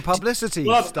 Yeah, for publicity.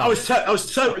 Well, stuff. I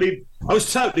was totally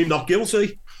not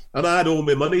guilty, and I had all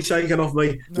my money taken off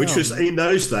me, which was in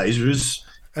those days was.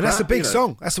 And that's a big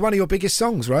song. That's one of your biggest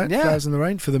songs, right? Yeah. Flowers in the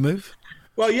Rain for the Move.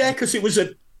 Well, yeah, because it was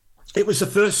the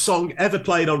first song ever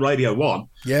played on Radio 1.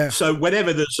 Yeah. So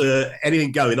whenever there's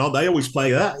anything going on, they always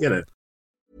play that,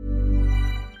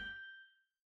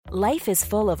 Life is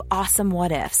full of awesome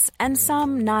what-ifs, and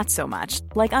some not so much,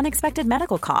 like unexpected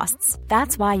medical costs.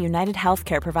 That's why United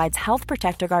Healthcare provides Health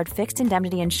Protector Guard fixed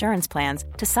indemnity insurance plans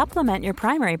to supplement your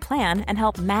primary plan and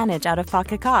help manage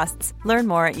out-of-pocket costs. Learn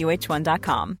more at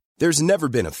UH1.com. There's never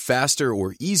been a faster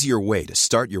or easier way to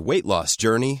start your weight loss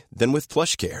journey than with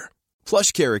PlushCare.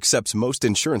 PlushCare accepts most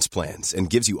insurance plans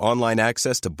and gives you online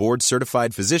access to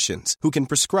board-certified physicians who can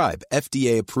prescribe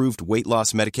FDA-approved weight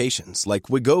loss medications like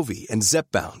Wegovy and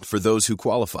Zepbound for those who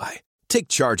qualify. Take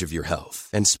charge of your health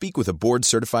and speak with a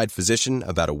board-certified physician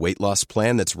about a weight loss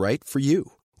plan that's right for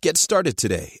you. Get started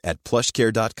today at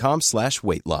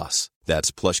plushcare.com/weight loss.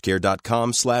 That's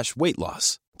plushcare.com/weight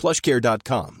loss.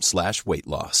 plushcare.com/weight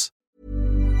loss.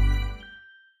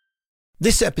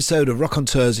 This episode of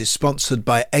Raconteurs is sponsored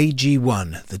by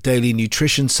AG1, the daily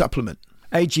nutrition supplement.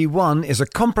 AG1 is a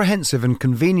comprehensive and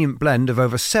convenient blend of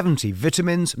over 70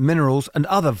 vitamins, minerals and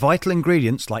other vital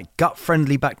ingredients like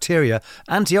gut-friendly bacteria,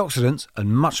 antioxidants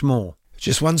and much more.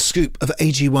 Just one scoop of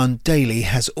AG1 daily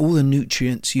has all the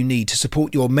nutrients you need to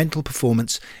support your mental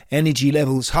performance, energy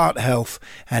levels, heart health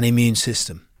and immune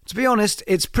system. To be honest,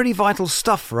 it's pretty vital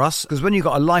stuff for us, because when you've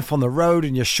got a life on the road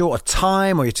and you're short of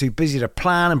time, or you're too busy to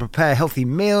plan and prepare healthy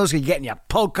meals, you're getting your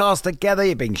podcast together,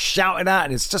 you're being shouted at,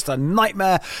 and it's just a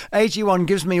nightmare, AG1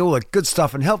 gives me all the good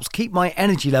stuff and helps keep my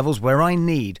energy levels where I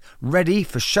need, ready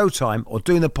for showtime or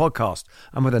doing the podcast,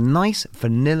 and with a nice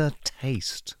vanilla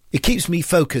taste. It keeps me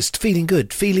focused, feeling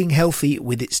good, feeling healthy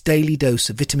with its daily dose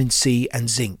of vitamin C and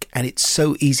zinc, and it's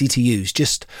so easy to use.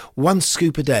 Just one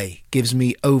scoop a day gives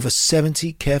me over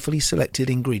 70 carefully selected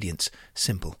ingredients.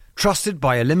 Simple. Trusted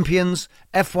by Olympians,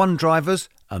 F1 drivers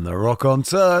and the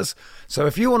Raconteurs. So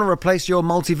if you want to replace your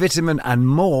multivitamin and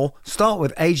more, start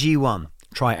with AG1.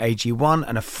 Try AG1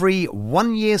 and a free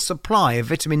 1-year supply of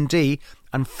vitamin D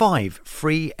and 5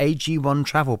 free AG1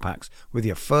 travel packs with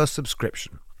your first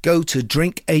subscription. Go to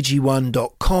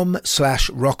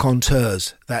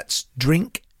drinkag1.com/raconteurs. That's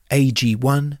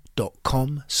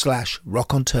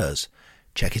drinkag1.com/raconteurs.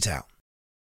 Check it out.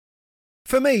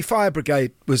 For me, Fire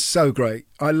Brigade was so great.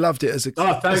 I loved it as a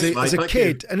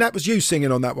kid. And that was you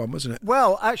singing on that one, wasn't it?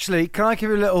 Well, actually, can I give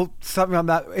you a little something on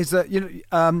that? Is that,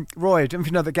 Roy, I don't know if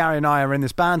you know that Gary and I are in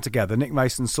this band together, Nick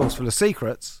Mason's Sauce Full of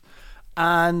Secrets.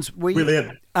 And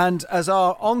Brilliant. And as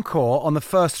our encore on the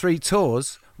first 3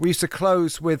 tours, we used to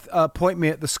close with Point Me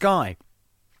at the Sky.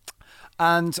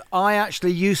 And I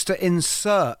actually used to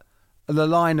insert the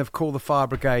line of Call the Fire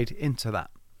Brigade into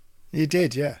that. You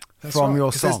did, yeah. That's from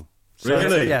your song.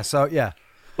 Really? Yeah, so, yeah.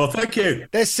 Well, thank you.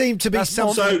 There seemed to be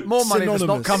some more money that's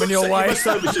not coming your way. Let's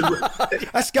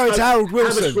go to Harold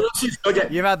Wilson.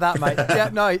 You've had that, mate. Yeah,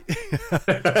 no.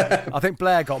 I think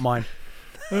Blair got mine.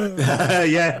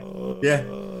 Yeah.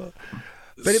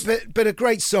 But a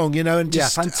great song, and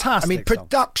just fantastic. I mean,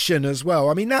 production as well.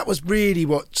 I mean, that was really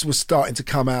what was starting to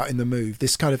come out in the Move.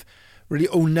 This kind of really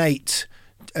ornate,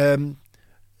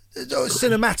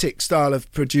 cinematic style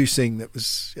of producing that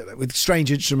was with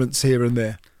strange instruments here and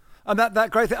there. And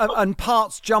that great thing, and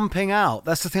parts jumping out.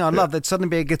 That's the thing I love. There'd suddenly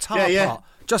be a guitar part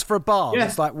just for a bar. Yeah.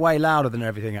 It's like way louder than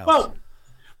everything else. Well,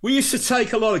 we used to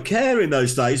take a lot of care in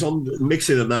those days on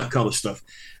mixing and that kind of stuff.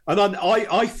 And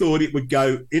I thought it would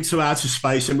go into outer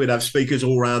space and we'd have speakers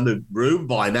all around the room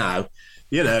by now,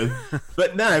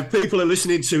 But now people are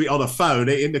listening to it on a phone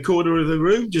in the corner of the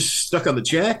room, just stuck on the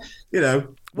chair,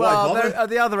 Well, at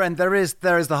the other end, there is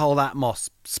the whole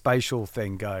Atmos spatial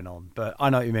thing going on. But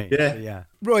I know what you mean. Yeah.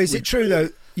 Roy, is it true though?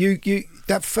 You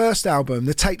that first album,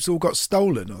 the tapes all got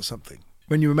stolen or something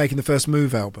when you were making the first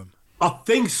Move album? I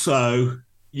think so.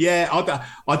 Yeah,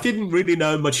 I didn't really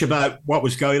know much about what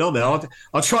was going on there.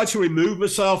 I tried to remove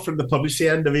myself from the publicity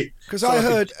end of it. Because I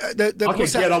heard... I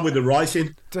could get on with the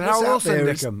writing. Did Harold Wilson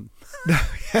nick him?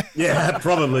 Yeah,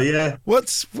 probably, yeah.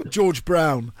 What's George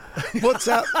Brown? What's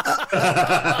out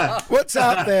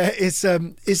there is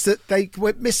that they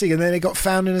went missing and then they got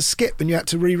found in a skip and you had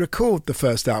to re-record the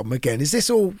first album again. Is this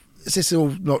all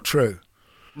not true?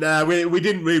 No, we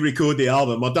didn't re-record the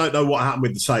album. I don't know what happened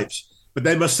with the tapes, but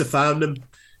they must have found them.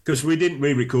 Because we didn't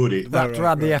re-record it. They're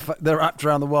wrapped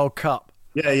around the World Cup.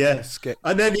 Yeah. Skip.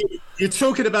 And then you're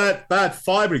talking about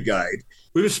Fire Brigade.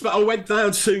 I went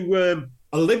down to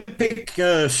Olympic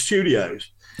Studios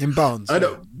in Barnes, and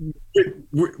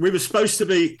we were supposed to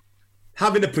be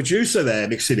having a producer there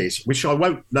mixing it, which I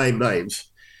won't name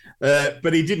names,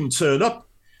 but he didn't turn up.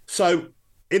 So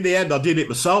in the end, I did it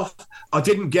myself. I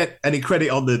didn't get any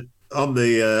credit on the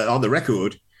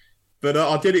record. But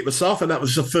I did it myself, and that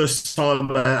was the first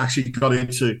time I actually got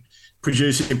into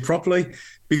producing properly,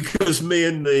 because me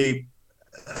and the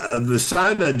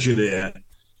sound engineer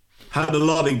had a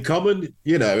lot in common, and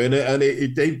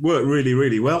it worked really,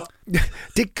 really well.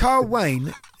 Did Carl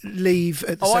Wayne leave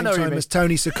at the same time as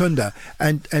Tony Secunda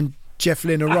and Jeff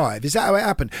Lynne arrive? Is that how it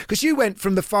happened? Because you went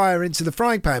from the fire into the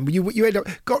frying pan. You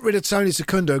got rid of Tony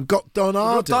Secunda and got Don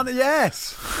Arden.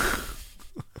 Yes.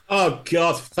 Oh,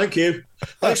 God, thank you.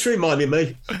 Thanks for reminding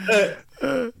me.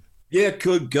 Yeah,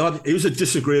 good God. He was a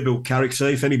disagreeable character,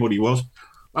 if anybody was.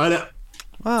 And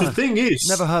the thing is...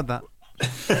 Never heard that.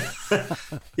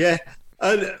 Yeah.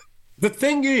 And the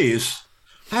thing is,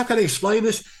 how can I explain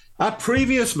this? Our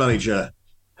previous manager,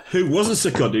 who wasn't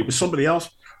seconded, it was somebody else,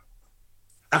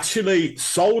 actually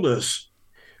sold us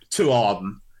to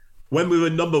Arden when we were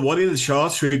number one in the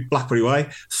charts with Blackberry Way.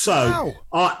 So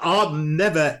Arden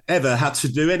never, ever had to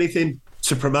do anything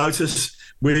to promote us.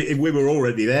 We were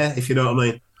already there, if you know what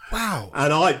I mean. Wow.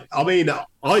 And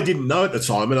I didn't know at the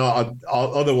time, and I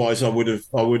otherwise I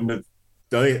wouldn't have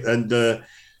done it. And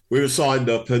we were signed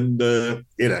up, and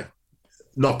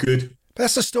not good.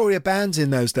 That's the story of bands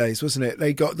in those days, wasn't it?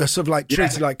 They're sort of like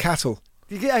treated like cattle.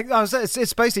 Yeah,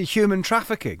 it's basically human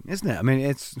trafficking, isn't it? I mean,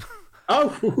 it's...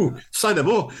 Oh, say no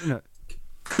more.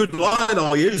 Good line,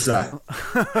 I'll use that.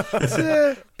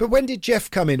 But when did Jeff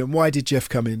come in, and why did Jeff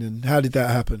come in, and how did that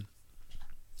happen?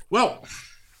 Well,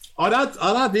 I'd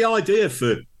had the idea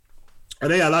for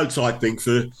an ELO type thing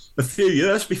for a few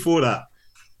years before that.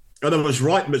 And I was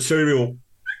writing material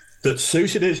that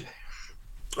suited it.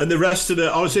 And the rest of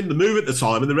I was in the Move at the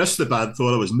time, and the rest of the band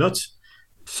thought I was nuts.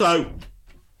 So...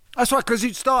 That's right, because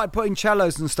you'd started putting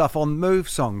cellos and stuff on Move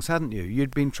songs, hadn't you?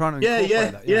 You'd been trying to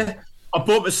incorporate that. Yeah. I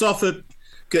bought myself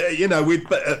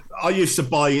I used to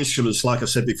buy instruments, like I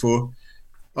said before.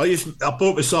 I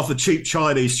bought myself a cheap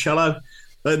Chinese cello,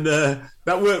 and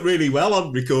that worked really well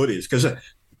on recordings, because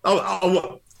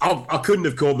I couldn't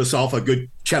have called myself a good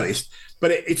cellist,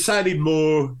 but it sounded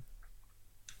more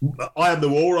I Am the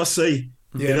War, I See.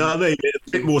 Yeah. You know what I mean? A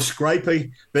bit more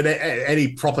scrapey than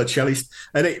any proper cellist.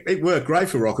 And it worked great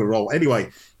for rock and roll. Anyway,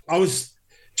 I was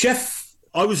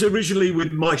originally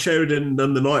with Mike Sheridan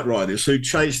and the Night Riders, who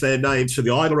changed their name to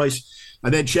the Idle Race.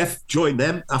 And then Jeff joined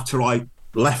them after I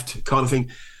left, kind of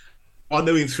thing. I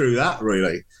knew him through that,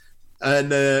 really.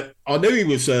 And I knew he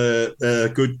was a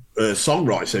good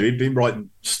songwriter. He'd been writing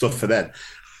stuff for them.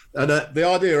 And the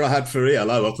idea I had for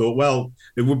ELO, I thought, well,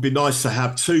 it would be nice to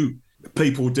have two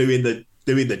people doing the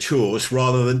chores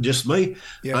rather than just me.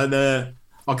 Yeah. And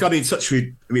I got in touch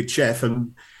with Jeff,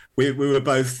 and we were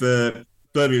both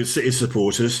Birmingham City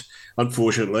supporters,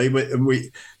 unfortunately. And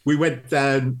we went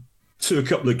down to a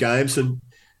couple of games and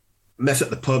met at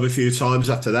the pub a few times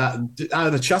after that and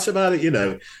had a chat about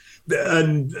it,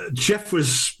 And Jeff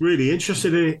was really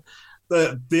interested in it.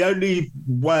 The only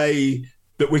way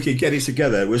that we could get it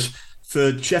together was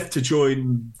for Jeff to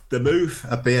join the Move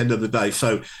at the end of the day.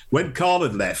 So when Carl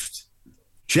had left,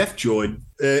 Jeff joined.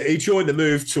 He joined the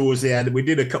Move towards the end, and we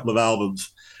did a couple of albums.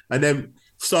 And then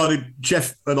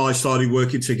Jeff and I started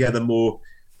working together more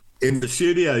in the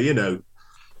studio,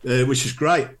 which is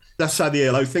great. That's how the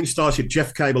ELO thing started.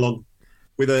 Jeff came along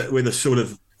with a sort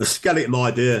of a skeleton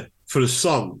idea for a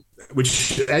song,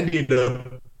 which ended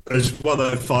up as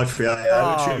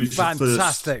 10538, which was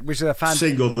fantastic! Which is a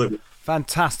fantastic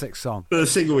song. The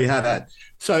single we had.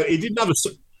 So he didn't have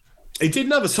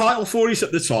a title for it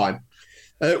at the time.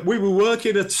 We were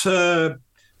working at studio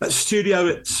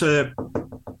at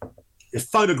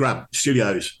Phonogram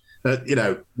Studios,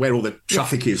 where all the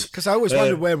traffic is. Because I always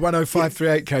wondered where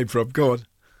 10538 came from. Go on.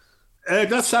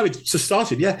 That's how it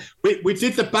started, yeah. We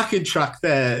did the backing track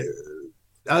there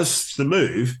as the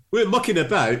Move. We were mucking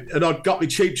about, and I'd got my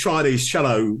cheap Chinese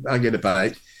cello hanging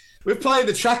about. We were playing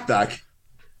the track back,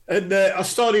 and I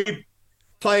started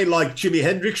playing like Jimi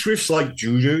Hendrix riffs, like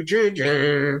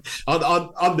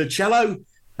on the cello.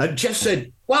 And Jeff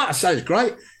said, "Wow, that sounds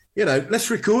great. Let's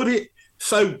record it."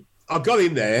 So I got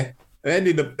in there and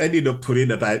ended up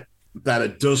putting about a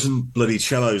dozen bloody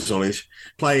cellos on it,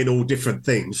 playing all different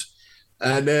things,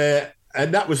 and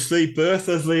that was the birth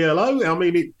of the ELO. I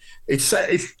mean,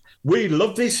 we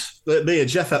loved this. Me and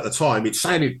Jeff at the time. It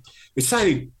sounded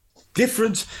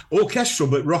different, orchestral,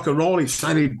 but rock and roll. It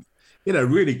sounded,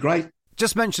 really great.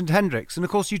 Just mentioned Hendrix, and of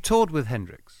course you toured with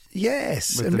Hendrix.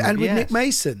 Yes, and with Nick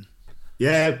Mason.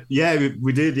 Yeah,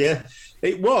 we did. Yeah,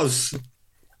 it was.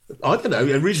 I don't know.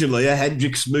 Originally, a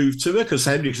Hendrix moved to it because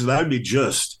Hendrix had only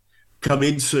just come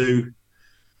into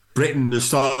Britain and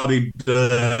started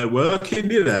working.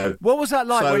 What was that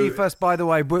like when you first? By the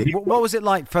way, what was it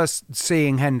like first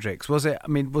seeing Hendrix? Was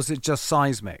it just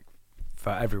seismic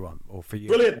for everyone or for you?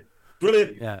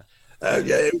 Brilliant. Yeah,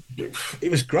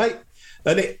 it was great,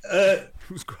 and it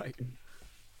was great.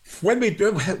 When we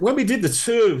did the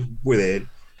tour with him.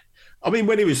 I mean,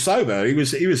 when he was sober, he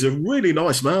was a really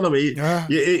nice man. I mean,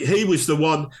 he was the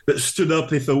one that stood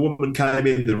up if a woman came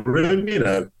in the room,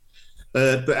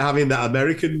 but having that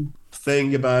American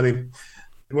thing about him.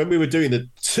 When we were doing the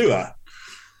tour,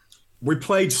 we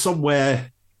played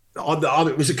somewhere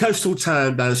it was a coastal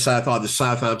town down south, either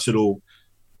Southampton or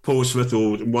Portsmouth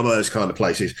or one of those kind of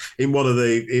places, in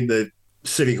the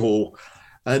city hall.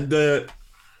 And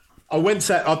I went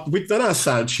out, we'd done our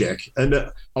sound check,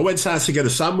 and I went out to get a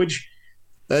sandwich.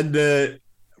 And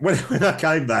when I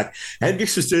came back,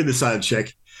 Hendrix was doing the sound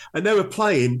check, and they were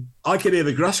playing I Can Hear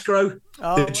the Grass Grow,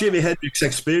 the Jimi Hendrix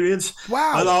Experience.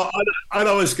 Wow. And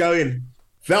I was going,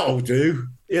 that'll do.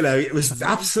 You know, it was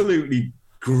absolutely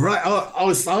great. I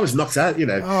was knocked out, you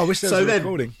know. Oh, I wish there was a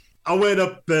recording. I went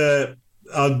up, by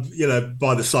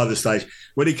the side of the stage.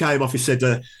 When he came off, he said,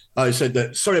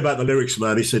 sorry about the lyrics,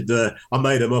 man. He said, I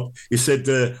made them up. He said,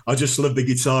 I just love the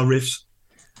guitar riffs.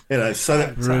 You know, so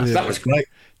that was great.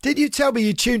 Did you tell me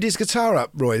you tuned his guitar up,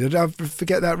 Roy? Did I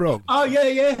forget that wrong? Oh,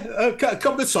 yeah. A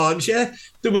couple of times, yeah.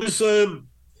 There was our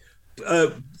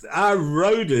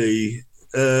roadie,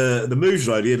 the Moves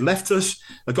roadie, had left us,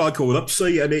 a guy called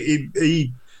Upsy, and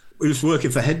he was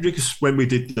working for Hendrix when we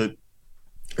did the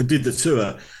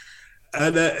tour.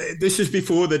 And this is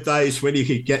before the days when you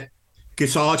could get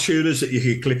guitar tuners that you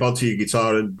could clip onto your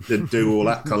guitar and do all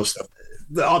that kind of stuff.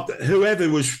 Whoever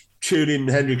was tuning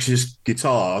Hendrix's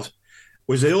guitars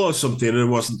was ill or something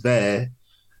and wasn't there.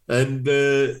 And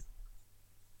there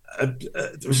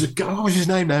was a guy, what was his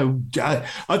name now?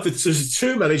 There's a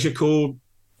tour manager called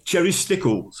Jerry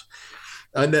Stickles.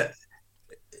 And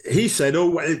he said,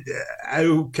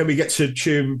 how can we get to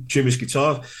tune Jimmy's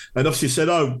guitar? And obviously said,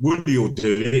 Woody will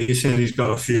do it. He said he's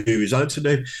got a few of his own to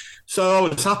do. So I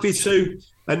was happy to.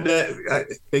 And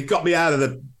it got me out of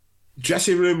the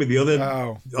dressing room with the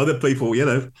other people, you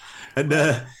know. And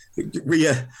I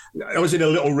was in a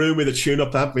little room with a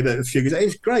tune-up amp with a few guitars. It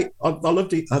was great. I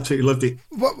loved it. Absolutely loved it.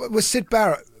 What was Sid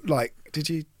Barrett like? Did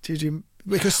you?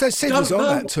 Because Sid was on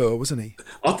that tour, wasn't he?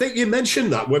 I think you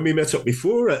mentioned that when we met up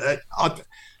before.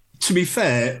 To be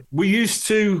fair, we used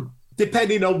to,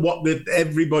 depending on what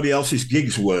everybody else's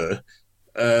gigs were,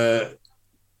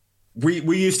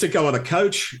 we used to go on a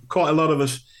coach, quite a lot of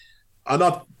us. And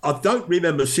I don't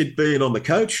remember Sid being on the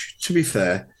coach, to be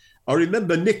fair. I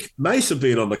remember Nick Mason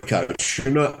being on the coach.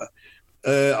 And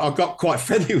I got quite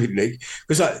friendly with Nick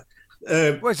because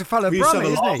he's a fellow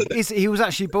Brummie, isn't he? He was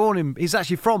actually he's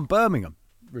actually from Birmingham.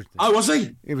 Oh, was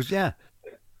he? He was, yeah.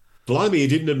 Blimey, he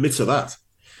didn't admit to that.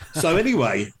 So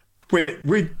anyway,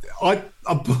 I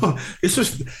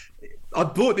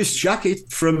bought this jacket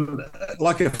from,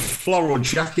 like a floral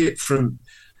jacket from,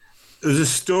 there's a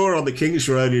store on the King's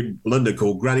Road in London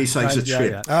called Granny Saves a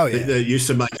Trip. Yeah. Oh, yeah. They used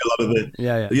to make a lot of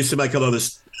They used to make a lot of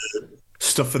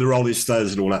stuff for the Rolling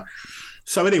Stones and all that.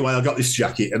 So anyway, I got this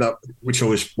jacket, which I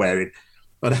was wearing.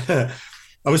 But I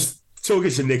was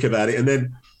talking to Nick about it, and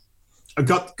then I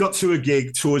got to a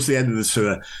gig towards the end of the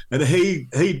tour, and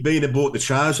he'd been and bought the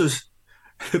trousers,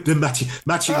 the matching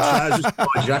trousers to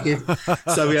my jacket.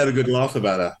 So we had a good laugh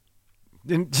about that.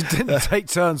 You didn't take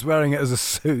turns wearing it as a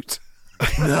suit.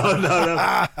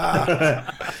 No.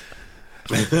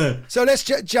 So let's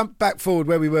jump back forward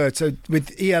where we were. So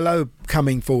with ELO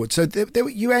coming forward, so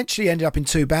you actually ended up in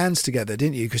two bands together,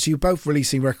 didn't you? Because you were both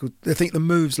releasing records. I think the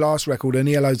Moves' last record and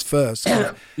ELO's first.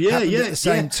 Yeah, at the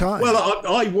same time. Well,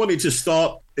 I wanted to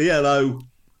start ELO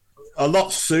a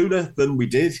lot sooner than we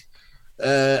did,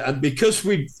 and because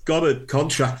we got a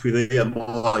contract with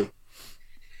EMI,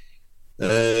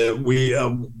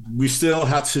 we still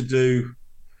had to do,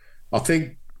 I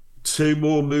think, 2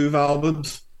 more Move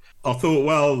albums. I thought,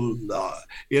 well,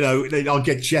 I'll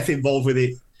get Jeff involved with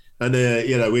it. And,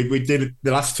 we did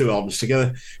the last 2 albums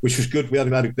together, which was good. We had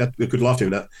a good laugh doing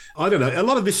that. I don't know. A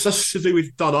lot of this has to do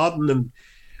with Don Arden and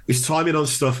his timing on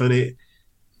stuff. And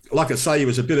like I say, he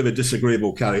was a bit of a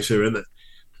disagreeable character. And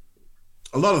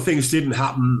a lot of things didn't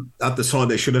happen at the time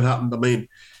they should have happened. I mean,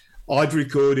 I'd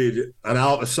recorded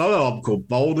a solo album called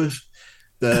Boulders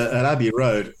at Abbey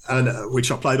Road, and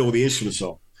which I played all the instruments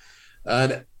on.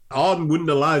 And Arden wouldn't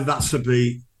allow that to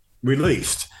be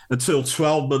released until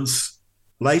 12 months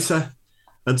later,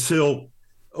 until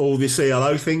all this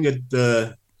ELO thing had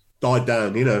died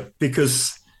down,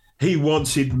 because he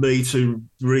wanted me to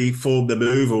reform the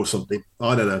Move or something.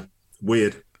 I don't know.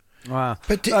 Weird. Wow.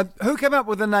 But who came up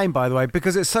with the name, by the way?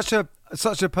 Because it's such a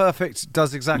perfect,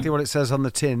 does exactly what it says on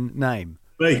the tin name.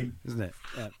 Me. Isn't it?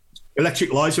 Yeah.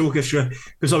 Electric Light Orchestra.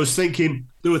 Because I was thinking,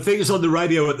 there were things on the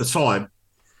radio at the time,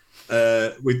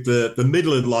 with the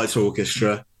Midland Light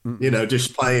Orchestra,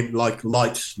 just playing like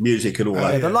light music and all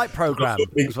that. The light program.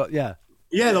 Yeah,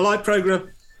 the light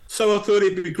program. So I thought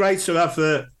it'd be great to have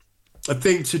a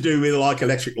thing to do with like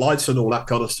electric lights and all that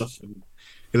kind of stuff. And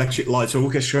Electric Light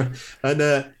Orchestra. And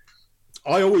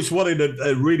I always wanted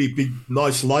a really big,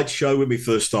 nice light show when we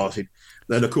first started.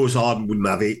 Then, of course, Arden wouldn't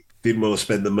have it, didn't want to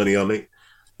spend the money on it.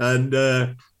 and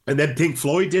then Pink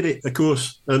Floyd did it, of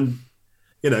course, and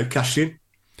cashed in.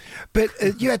 But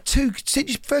you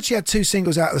virtually had two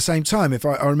singles out at the same time, if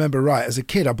I remember right. As a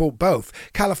kid, I bought both: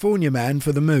 California Man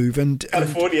for the Move and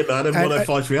California Man and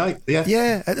 10538.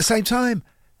 Yeah, at the same time.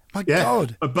 My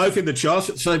God, both in the charts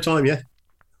at the same time. Yeah,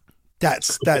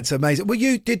 that's amazing. Well,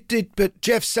 you did, but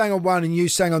Jeff sang on one and you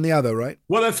sang on the other, right?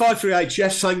 10538.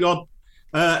 Jeff sang on,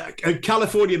 and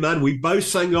California Man we both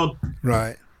sang on,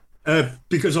 right?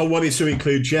 Because I wanted to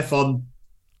include Jeff on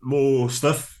more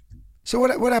stuff. So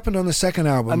what happened on the second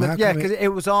album? Because it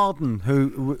was Arden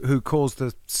who caused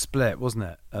the split, wasn't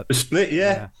it? The split,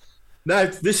 yeah. Now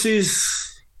this is.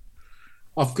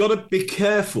 I've got to be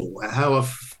careful how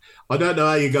I don't know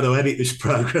how you're going to edit this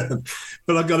program,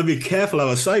 but I've got to be careful how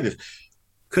I say this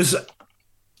because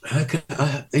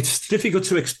it's difficult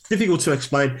to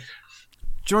explain. Do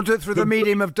you want to do it through the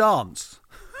medium of dance?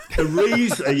 The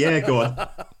reason, go on.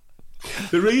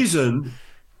 The reason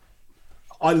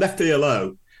I left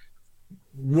ELO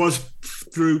was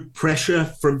through pressure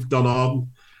from Don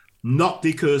Arden, not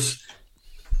because,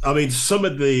 some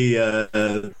of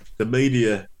the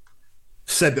media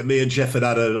said that me and Jeff had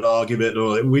an argument,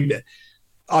 or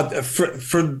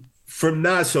from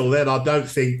now till then, I don't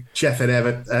think Jeff and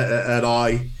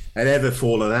I had ever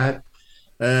fallen out.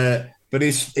 But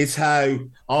it's how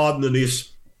Arden and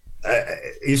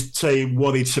his team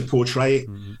wanted to portray it,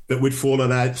 that we'd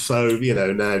fallen out. So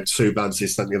now two bands,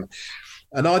 this, that, and the other.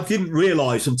 And I didn't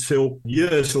realise until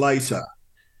years later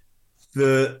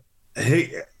that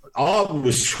Arden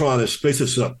was trying to split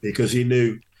us up because he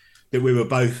knew that we were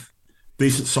both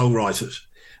decent songwriters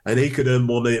and he could earn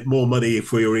more money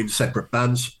if we were in separate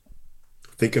bands.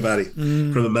 Think about it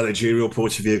from a managerial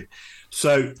point of view.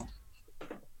 So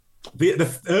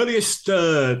the earliest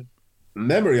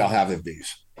memory I have of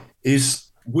this is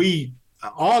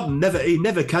Arden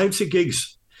never came to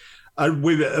gigs. And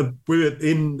we were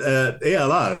in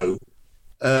ELO.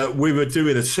 We were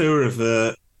doing a tour of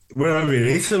we're over in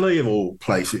Italy of all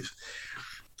places,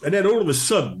 and then all of a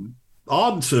sudden,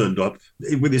 Arden turned up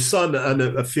with his son and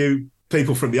a few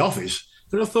people from the office.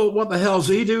 And I thought, what the hell's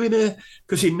he doing here?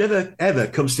 Because he never ever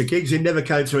comes to gigs. He never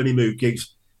came to any Move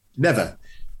gigs, never.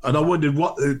 And I wondered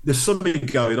there's something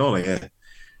going on here.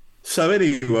 So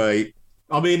anyway,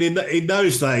 in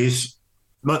those days,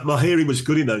 my hearing was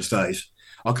good in those days.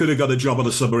 I could have got a job on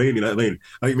a submarine, you know what I mean?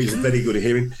 I think it was very good at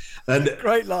hearing. And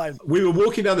great line. We were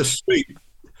walking down the street.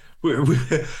 We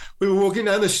were walking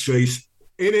down the street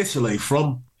in Italy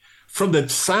from the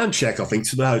sound check, I think,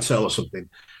 to the hotel or something.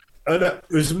 And it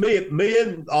was me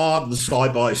and Arden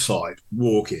side by side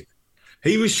walking.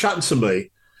 He was chatting to me,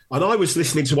 and I was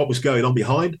listening to what was going on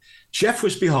behind. Jeff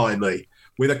was behind me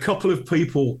with a couple of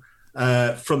people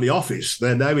from the office.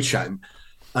 Then they were chatting,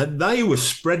 and they were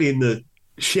spreading the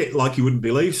shit like you wouldn't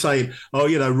believe, saying,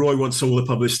 Roy wants all the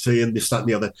publicity and this, that, and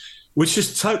the other, which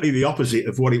is totally the opposite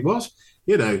of what it was.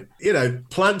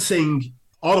 Planting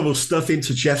horrible stuff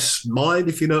into Jeff's mind,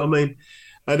 if you know what I mean.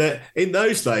 And in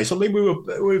those days, we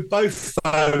were both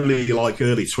only like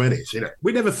early 20s.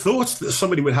 We never thought that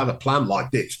somebody would have a plan like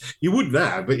this. You would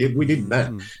now, but we didn't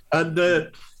now.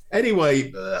 And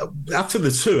anyway, after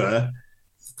the tour,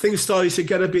 things started to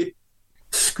get a bit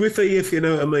squiffy, if you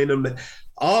know what I mean. And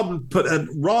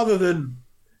rather than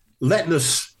letting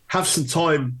us have some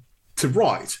time to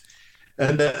write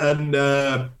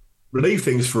and relieve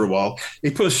things for a while,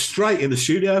 he put us straight in the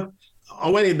studio. I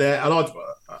went in there and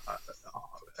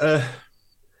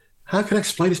how can I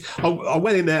explain this? I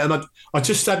went in there and I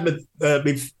just had my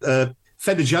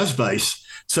Fender Jazz bass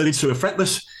turned into a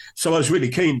fretless. So I was really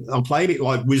keen on playing it,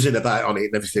 like whizzing about on it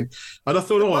and everything. And I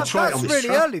thought, I'll try it on this really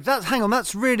track. Early.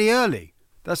 That's really early.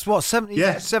 That's what,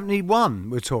 71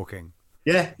 we're talking.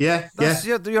 Yeah.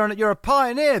 You're a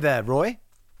pioneer there, Roy.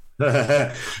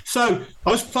 So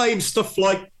I was playing stuff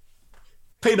like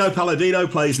Pino Palladino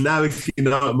plays now, if you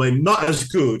know what I mean. Not as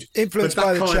good, influenced but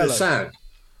by that the kind cello. of sound.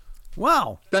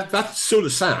 Wow. That sort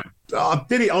of sound. I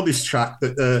did it on this track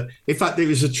that, in fact, it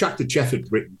was a track that Jeff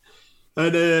had written.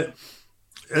 And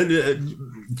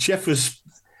Jeff was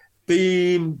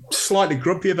being slightly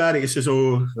grumpy about it. He says, I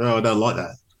don't like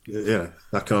that.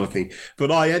 That kind of thing.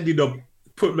 But I ended up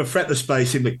putting the fretless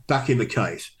bass back in the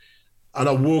case. And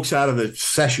I walked out of the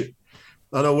session.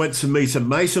 And I went to meet a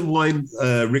mate of mine,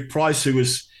 Rick Price, who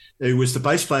was the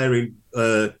bass player in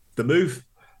The Move,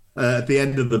 at the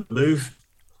end of The Move.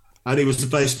 And he was the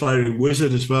bass player in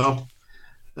Wizard as well.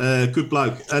 Good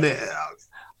bloke. And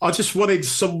I just wanted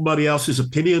somebody else's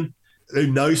opinion who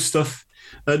knows stuff.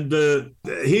 And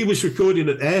he was recording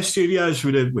at Air Studios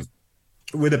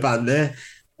with a band there.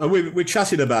 And we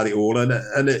chatted about it all.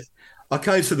 And I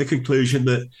came to the conclusion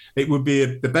that it would be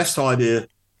the best idea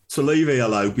to leave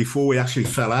ELO before we actually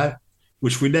fell out,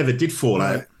 which we never did fall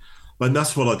out. And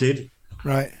that's what I did.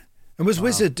 Right. And was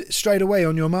Wizard straight away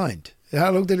on your mind?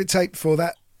 How long did it take before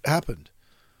that happened?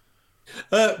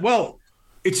 Well,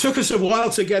 it took us a while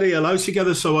to get ELO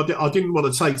together, so I didn't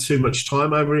want to take too much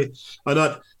time over it. And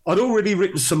I'd already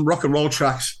written some rock and roll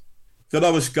tracks that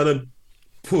I was going to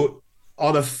put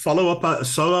on a follow-up, a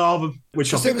solo album,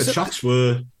 which I think the tracks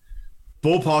were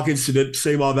Ballpark Incident,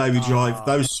 See My Baby Drive,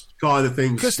 those kind of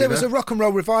things. Because there was a rock and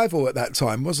roll revival at that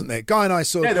time, wasn't there? Guy and I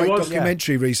saw a great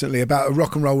documentary recently about a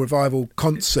rock and roll revival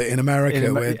concert in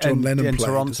America where John Lennon in played.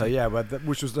 Toronto,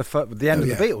 which was the end of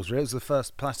the Beatles, really. It was the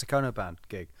first Plastic Ono Band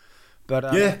gig. But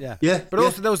But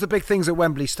also there was the big things at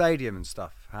Wembley Stadium and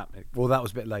stuff happening. Well, that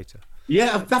was a bit later.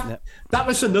 Yeah, that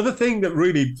was another thing that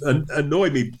really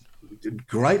annoyed me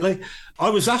greatly. I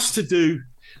was asked to do...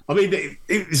 I mean,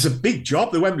 it was a big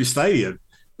job, the Wembley Stadium.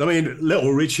 I mean,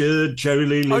 Little Richard, Jerry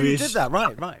Lee Lewis. Oh, you did that,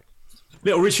 right.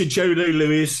 Little Richard, Jerry Lee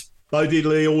Lewis, Bo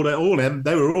Diddley, all them,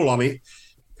 they were all on it.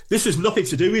 This has nothing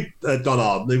to do with Don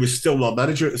Arden, who was still my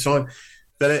manager at the time.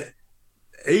 But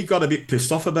he got a bit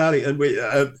pissed off about it. And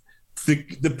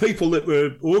the people that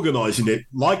were organising it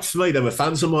liked me. They were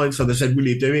fans of mine, so they said, will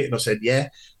you do it? And I said, yeah.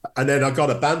 And then I got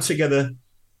a band together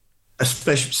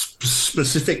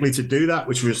specifically to do that,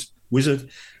 which was Wizard.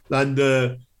 And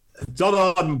Don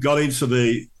Arden got into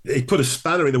he put a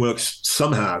spanner in the works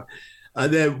somehow.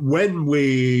 And then when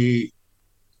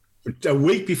a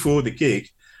week before the gig,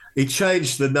 he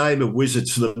changed the name of Wizard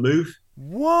to The Move.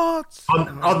 What?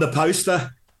 On the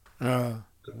poster.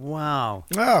 Wow.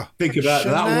 Oh, think about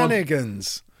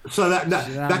shenanigans. That one. So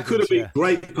that could have been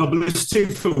great publicity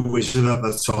for Wizard at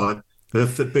the time.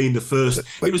 Being the first,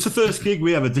 it was the first gig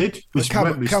we ever did. Come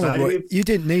on, boy. You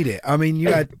didn't need it. I mean, you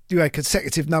had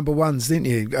consecutive number ones, didn't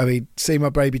you? I mean, See My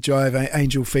Baby Drive,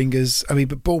 Angel Fingers. I mean,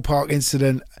 but Ballpark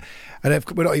Incident, and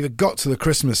we're not even got to the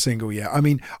Christmas single yet. I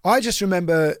mean, I just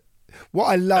remember what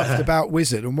I loved about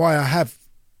Wizard and why I have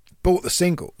bought the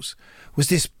singles was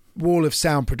this wall of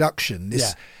sound production,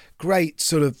 this great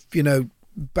sort of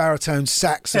baritone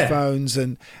saxophones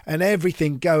and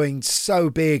everything going so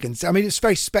big, and I mean it's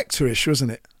very Spectre-ish,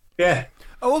 wasn't it? Yeah.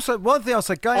 Also, one thing I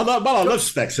said, I love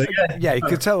Spectre. Yeah, you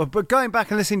could tell. But going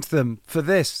back and listening to them for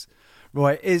this,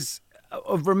 Roy, is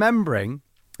remembering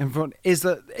is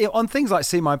that on things like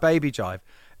See My Baby Drive,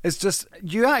 it's just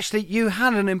you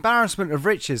had an embarrassment of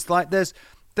riches. Like there's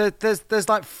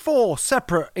like 4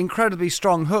 separate incredibly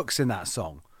strong hooks in that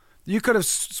song. You could have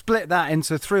split that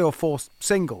into 3 or 4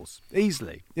 singles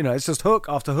easily. It's just hook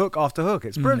after hook after hook.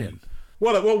 It's brilliant.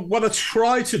 What I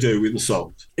try to do with the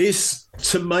songs is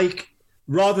to make,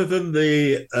 rather than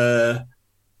the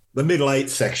middle 8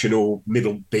 section or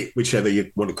middle bit, whichever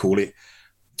you want to call it,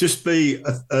 just be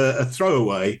a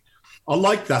throwaway. I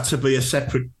like that to be a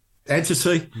separate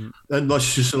entity, and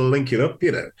let's just sort of link it up,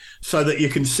 so that you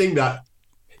can sing that.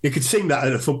 You could sing that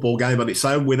at a football game on its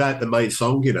own without the main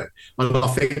song, and I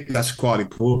think that's quite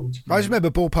important. I just remember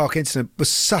Ballpark Incident was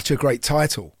such a great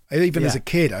title. Even as a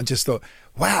kid, I just thought,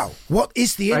 wow, what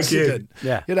is the incident?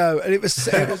 Yeah. And it was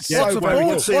so what's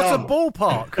a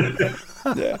ballpark?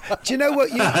 Do you know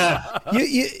what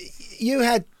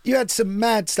you had some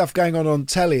mad stuff going on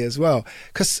telly as well?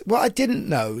 Because what I didn't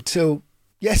know till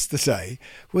yesterday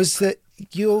was that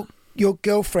your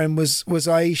girlfriend was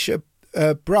Aisha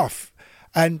Bruff.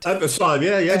 And at the time,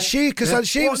 and she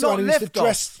was the one who used to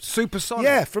dress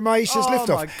Supersonic, from Aisha's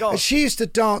Liftoff. My God. And she used to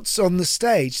dance on the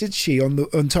stage, didn't she?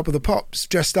 On top of the Pops,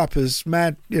 dressed up as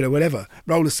mad, whatever,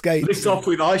 roller skates. Lift off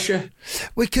with Aisha.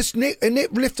 Because Nick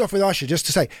Lift Off with Aisha. Just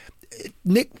to say,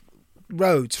 Nick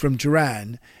Rhodes from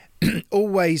Duran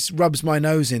always rubs my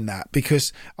nose in that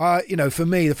because for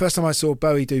me, the first time I saw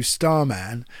Bowie do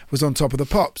Starman was on Top of the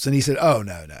Pops, and he said, "Oh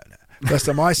no." First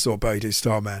time I saw Bowie do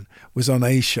Starman was on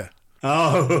Aisha.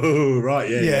 Oh, right,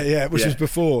 yeah. Which was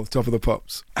before Top of the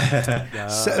Pops.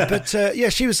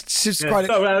 She was quite...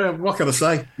 what can I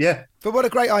say? Yeah. But what a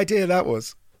great idea that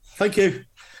was. Thank you.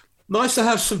 Nice to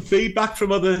have some feedback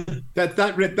from other...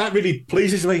 That really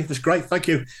pleases me. That's great, thank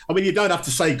you. I mean, you don't have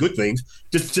to say good things.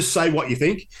 Just say what you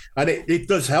think, and it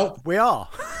does help. We are.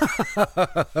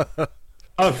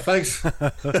 Oh, thanks.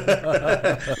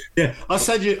 Yeah, I'll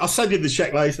send you the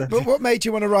check later. But what made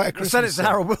you want to write a Christmas song?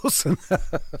 Send it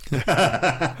to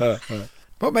Harold Wilson.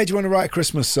 What made you want to write a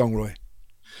Christmas song, Roy?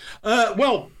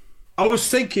 Well, I was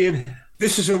thinking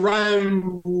this is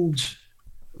around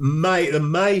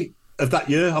May of that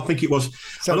year, I think it was.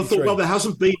 73. And I thought, well, there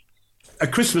hasn't been a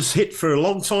Christmas hit for a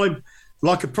long time,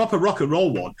 like a proper rock and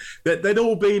roll one. They'd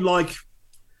all been like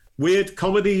weird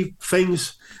comedy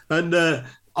things, and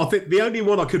I think the only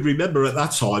one I could remember at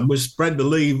that time was Brenda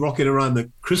Lee rocking around the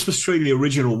Christmas tree, the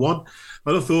original one.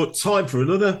 And I thought, time for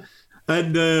another.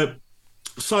 And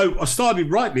so I started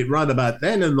writing it round about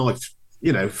then,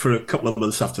 and for a couple of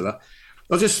months after that,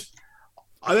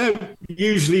 I don't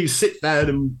usually sit down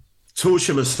and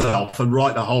torture myself and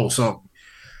write the whole song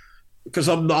because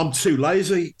I'm too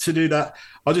lazy to do that.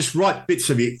 I just write bits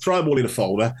of it, throw them all in a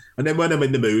folder, and then when I'm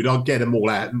in the mood, I'll get them all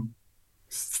out and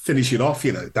finish it off,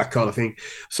 that kind of thing.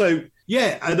 So,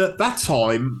 yeah, and at that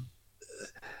time,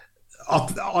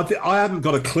 I hadn't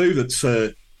got a clue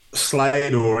that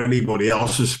Slade or anybody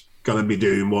else was going to be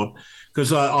doing one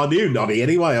because I knew Noddy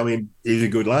anyway. I mean, he's a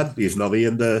good lad, he's Noddy,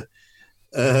 and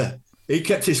he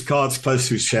kept his cards close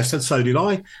to his chest, and so did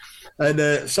I.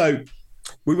 And so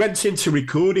we went in to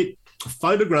record it,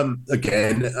 phonogram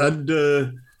again, and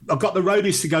I got the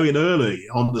roadies to go in early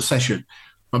on the session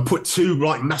and put two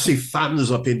massive fans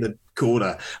up in the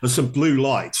corner and some blue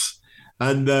lights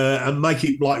and make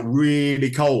it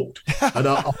really cold. And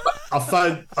I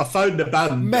phoned the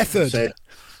band. Method. And said,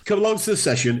 come along to the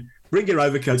session, bring your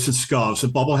overcoats and scarves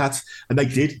and bobble hats. And they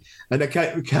did. And they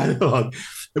came along.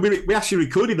 And we actually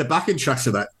recorded the backing tracks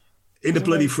of that in the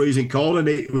bloody freezing cold, and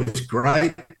it was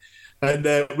great. And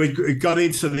we got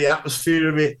into the atmosphere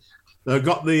of it. I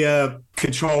got the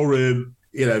control room,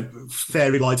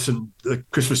 fairy lights and the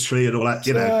Christmas tree and all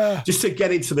that, just to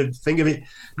get into the thing of it.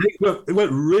 It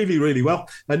went really, really well.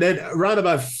 And then around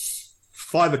about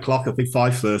 5 o'clock, I think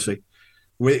 5:30,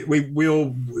 we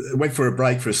all went for a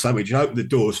break for a sandwich and opened the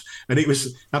doors, and it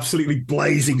was absolutely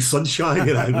blazing sunshine,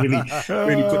 really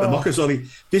put the mockers on it.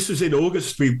 This was in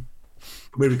August, we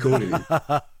recorded it.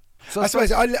 I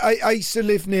suppose I used to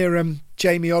live near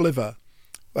Jamie Oliver.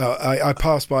 Well, I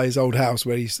passed by his old house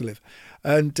where he used to live.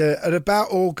 And at about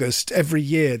August every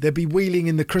year, they'd be wheeling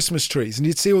in the Christmas trees, and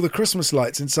you'd see all the Christmas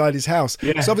lights inside his house.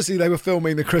 Yeah. So obviously they were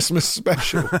filming the Christmas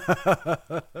special.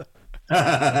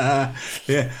 Yeah,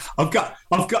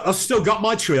 I've still got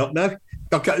my tree up now.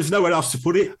 There's nowhere else to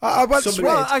put it.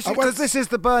 Because this is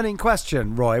the burning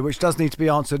question, Roy, which does need to be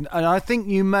answered, and I think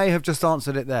you may have just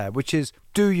answered it there, which is: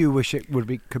 do you wish it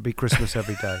could be Christmas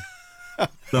every day?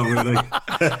 Not really.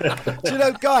 Do you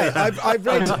know, Guy?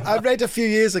 I read a few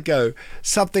years ago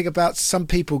something about some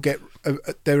people get.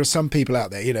 There are some people out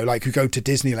there, who go to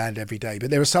Disneyland every day, but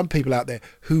there are some people out there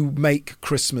who make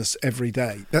Christmas every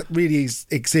day. That really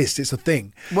exists. It's a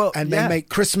thing. They make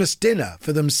Christmas dinner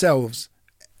for themselves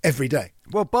every day.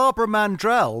 Well, Barbara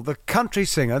Mandrell, the country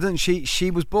singer, didn't she? She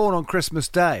was born on Christmas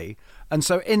Day, and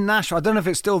so in Nashville, I don't know if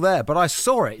it's still there, but I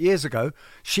saw it years ago.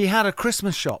 She had a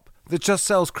Christmas shop that just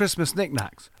sells Christmas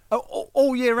knickknacks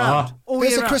all year round.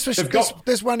 There's a Christmas.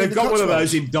 There's one. They've got one of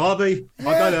those in Derby. Yeah.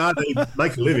 I don't know how they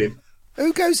make a living.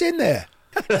 Who goes in there?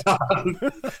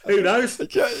 Who knows?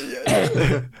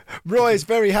 Roy is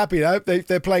very now.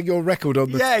 They're playing your record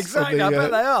on the. Yeah, exactly. I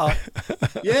bet they are.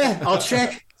 Yeah, I'll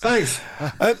check. Thanks.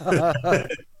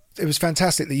 It was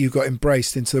fantastic that you got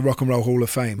embraced into the Rock and Roll Hall of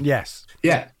Fame. Yes.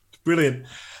 Yeah, brilliant.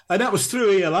 And that was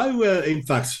through ELO, in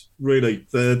fact, really.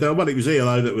 It was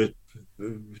ELO that was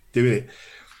doing it.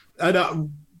 And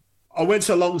I went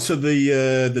along to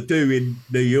the do in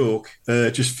New York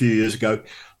just a few years ago,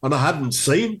 and I hadn't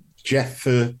seen Jeff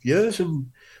for years,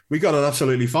 and we got on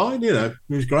absolutely fine, It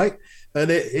was great.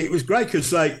 And it was great because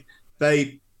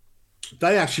they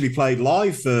actually played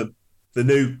live for the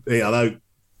new ELO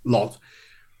lot,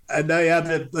 and they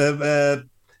had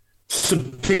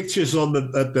some pictures on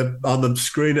the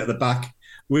screen at the back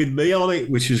with me on it,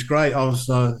 which is great.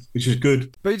 Which is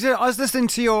good. But I was listening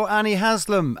to your Annie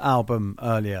Haslam album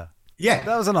earlier. Yeah,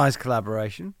 that was a nice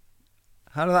collaboration.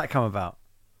 How did that come about?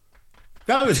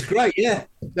 That was great. Yeah,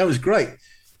 that was great.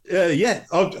 Yeah,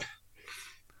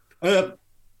 a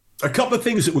couple of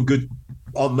things that were good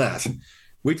on that.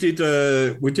 We did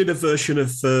a version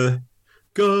of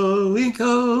Going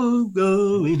Home,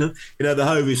 Going Home, the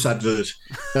Hovis advert,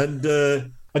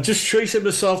 and I just treated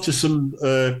myself to some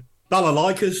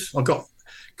balalaikas.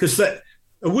 Because a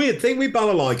weird thing with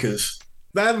balalaikas,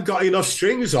 they haven't got enough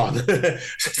strings on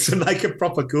to make a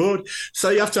proper chord,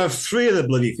 so you have to have 3 of the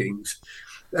bloody things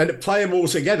and play them all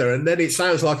together, and then it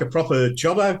sounds like a proper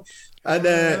jobbo. And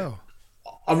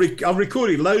I've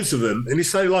recorded loads of them, and it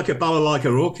sounded like a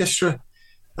balalaika orchestra,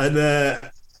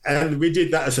 and we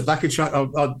did that as a backing track.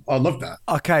 I love that.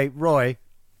 Okay, Roy,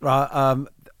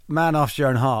 man after your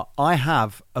own heart. I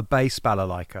have a bass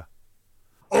balalaika.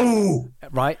 Oh,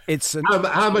 right. It's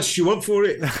how much do you want for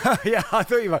it? Yeah, I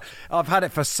thought you might. I've had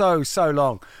it for so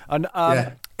long, and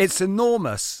it's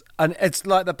enormous, and it's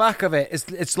like the back of it is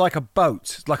it's like a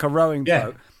boat, it's like a rowing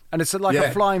boat, and it's like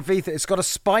a flying V. It's got a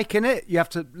spike in it. You have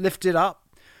to lift it up,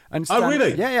 And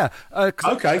really? Yeah.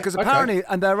 Okay. Because apparently,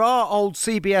 and there are old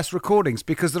CBS recordings,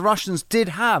 because the Russians did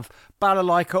have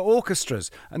balalaika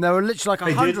orchestras, and there were literally like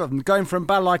 100 of them, going from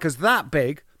balalaikas that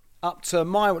big up to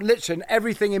literally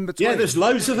everything in between. Yeah, there's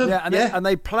loads of them. Yeah, and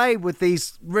they play with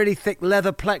these really thick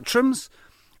leather plectrums,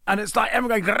 and it's like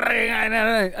everyone going,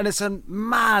 and it's a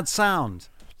mad sound.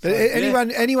 But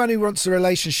anyone who wants a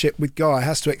relationship with Guy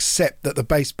has to accept that the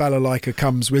bass balalaika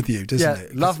comes with you, doesn't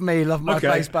it? Love my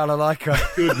bass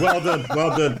balalaika. Good, well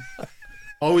done.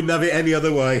 I wouldn't have it any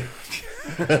other way.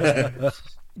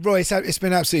 Roy, it's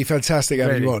been absolutely fantastic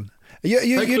having you on.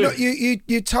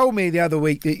 You told me the other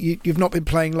week that you've not been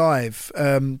playing live,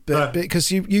 but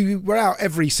because you were out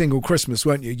every single Christmas,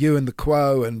 weren't you? You and the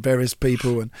Quo and various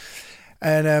people,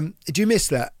 and do you miss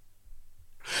that?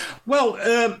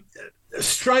 Well,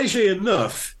 strangely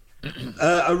enough,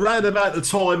 around about the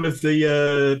time of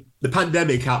the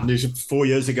pandemic happened, it was 4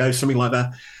 years ago, something like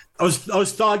that. I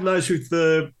was diagnosed with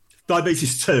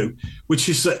diabetes 2, which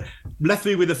is left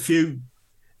me with a few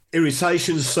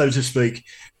irritations, so to speak,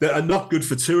 that are not good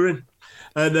for touring.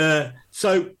 And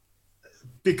so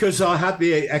because I had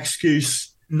the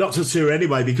excuse not to tour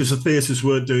anyway, because the theatres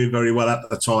weren't doing very well at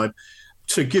the time,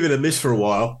 to give it a miss for a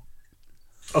while,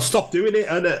 I stopped doing it.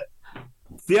 And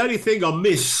the only thing I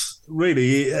miss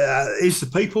really is the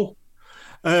people.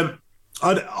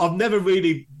 I've never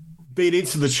really been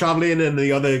into the travelling and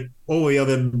all the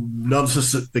other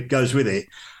nonsense that goes with it,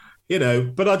 you know.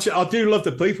 But I do love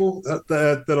the people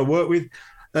that I work with.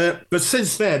 But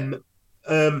since then,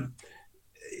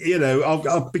 you know,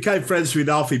 I became friends with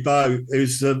Alfie Bow,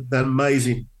 who's an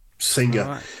amazing singer.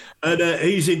 Right. And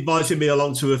he's invited me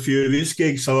along to a few of his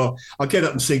gigs, so I get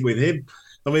up and sing with him.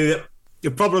 I mean,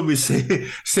 the problem with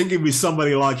singing with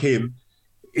somebody like him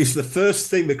is the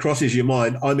first thing that crosses your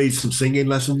mind, I need some singing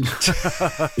lessons.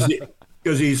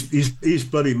 Because he's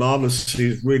bloody marvellous.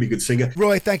 He's a really good singer.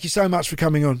 Roy, thank you so much for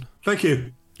coming on. Thank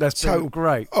you. That's total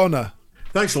great honour.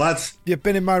 Thanks, lads. You've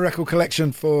been in my record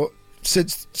collection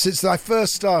since I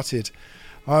first started.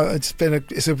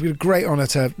 It's a great honour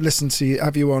to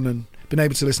have you on and been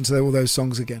able to listen to all those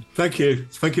songs again. Thank you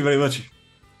very much.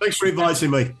 Thanks for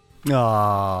inviting me.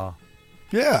 Ah,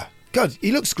 yeah. God,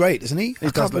 he looks great, doesn't he?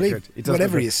 I can't believe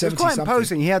whatever he is, 70 It's quite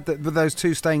imposing. He had with those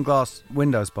two stained glass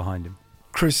windows behind him,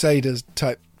 Crusaders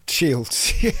type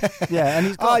shields. Yeah, and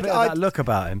he's got a bit of that look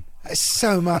about him. It's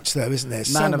so much though, isn't there?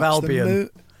 Man of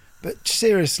Albion. But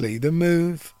seriously, The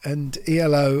Move and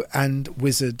ELO and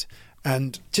Wizard,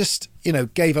 and just, you know,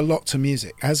 gave a lot to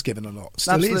music, has given a lot.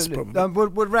 Still Absolutely. is, probably.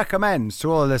 Would recommend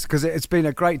to all of this, because it's been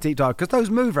a great deep dive, because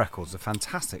those Move records are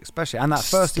fantastic, especially, and that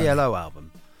first ELO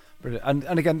album. Brilliant.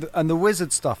 And again, the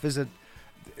Wizard stuff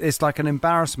it's like an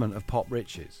embarrassment of pop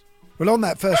riches. Well, on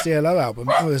that first ELO album,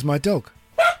 there's my dog.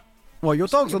 Well, your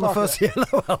dog's on the first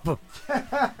ELO album.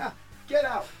 Get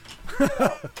out.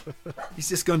 He's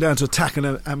just gone down to attack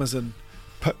an Amazon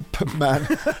man.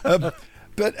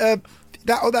 But on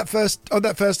that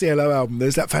first ELO album,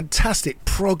 there's that fantastic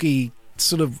proggy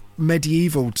sort of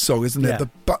medieval song, isn't there?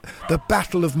 Yeah. The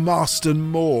Battle of Marston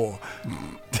Moor.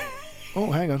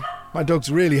 Oh, hang on, my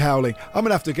dog's really howling. I'm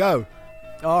gonna have to go.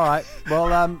 All right. Well,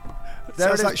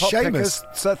 there sounds it is, like Seamus.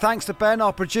 So thanks to Ben,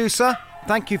 our producer.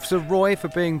 Thank you to Roy for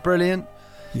being brilliant.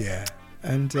 Yeah.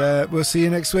 And we'll see you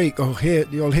next week.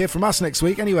 You'll hear from us next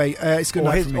week. Anyway, it's good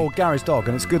night from me. Or Gary's dog,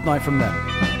 and it's good night from them.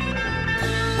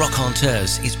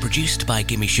 Raconteurs is produced by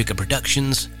Gimme Sugar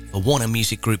Productions for Warner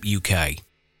Music Group UK.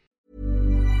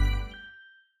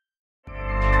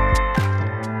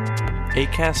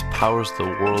 Acast powers the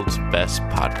world's best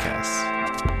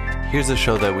podcasts. Here's a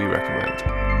show that we recommend.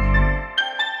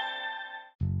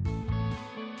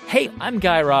 Hey, I'm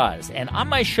Guy Raz, and on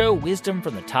my show, Wisdom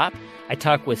from the Top, I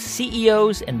talk with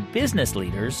CEOs and business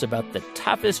leaders about the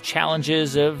toughest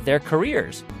challenges of their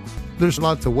careers. There's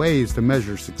lots of ways to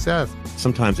measure success.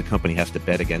 Sometimes a company has to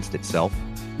bet against itself.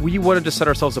 We wanted to set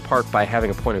ourselves apart by having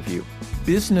a point of view.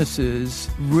 Businesses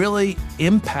really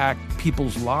impact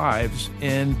people's lives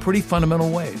in pretty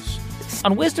fundamental ways.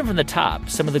 On Wisdom from the Top,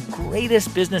 some of the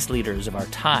greatest business leaders of our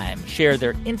time share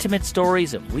their intimate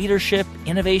stories of leadership,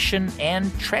 innovation,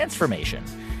 and transformation.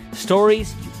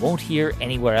 Stories you won't hear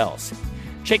anywhere else.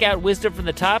 Check out Wisdom from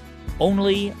the Top,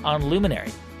 only on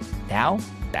Luminary. Now,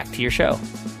 back to your show.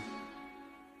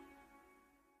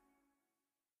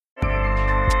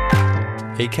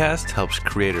 Acast helps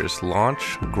creators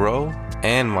launch, grow,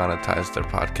 and monetize their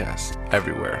podcasts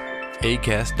everywhere.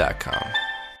 Acast.com.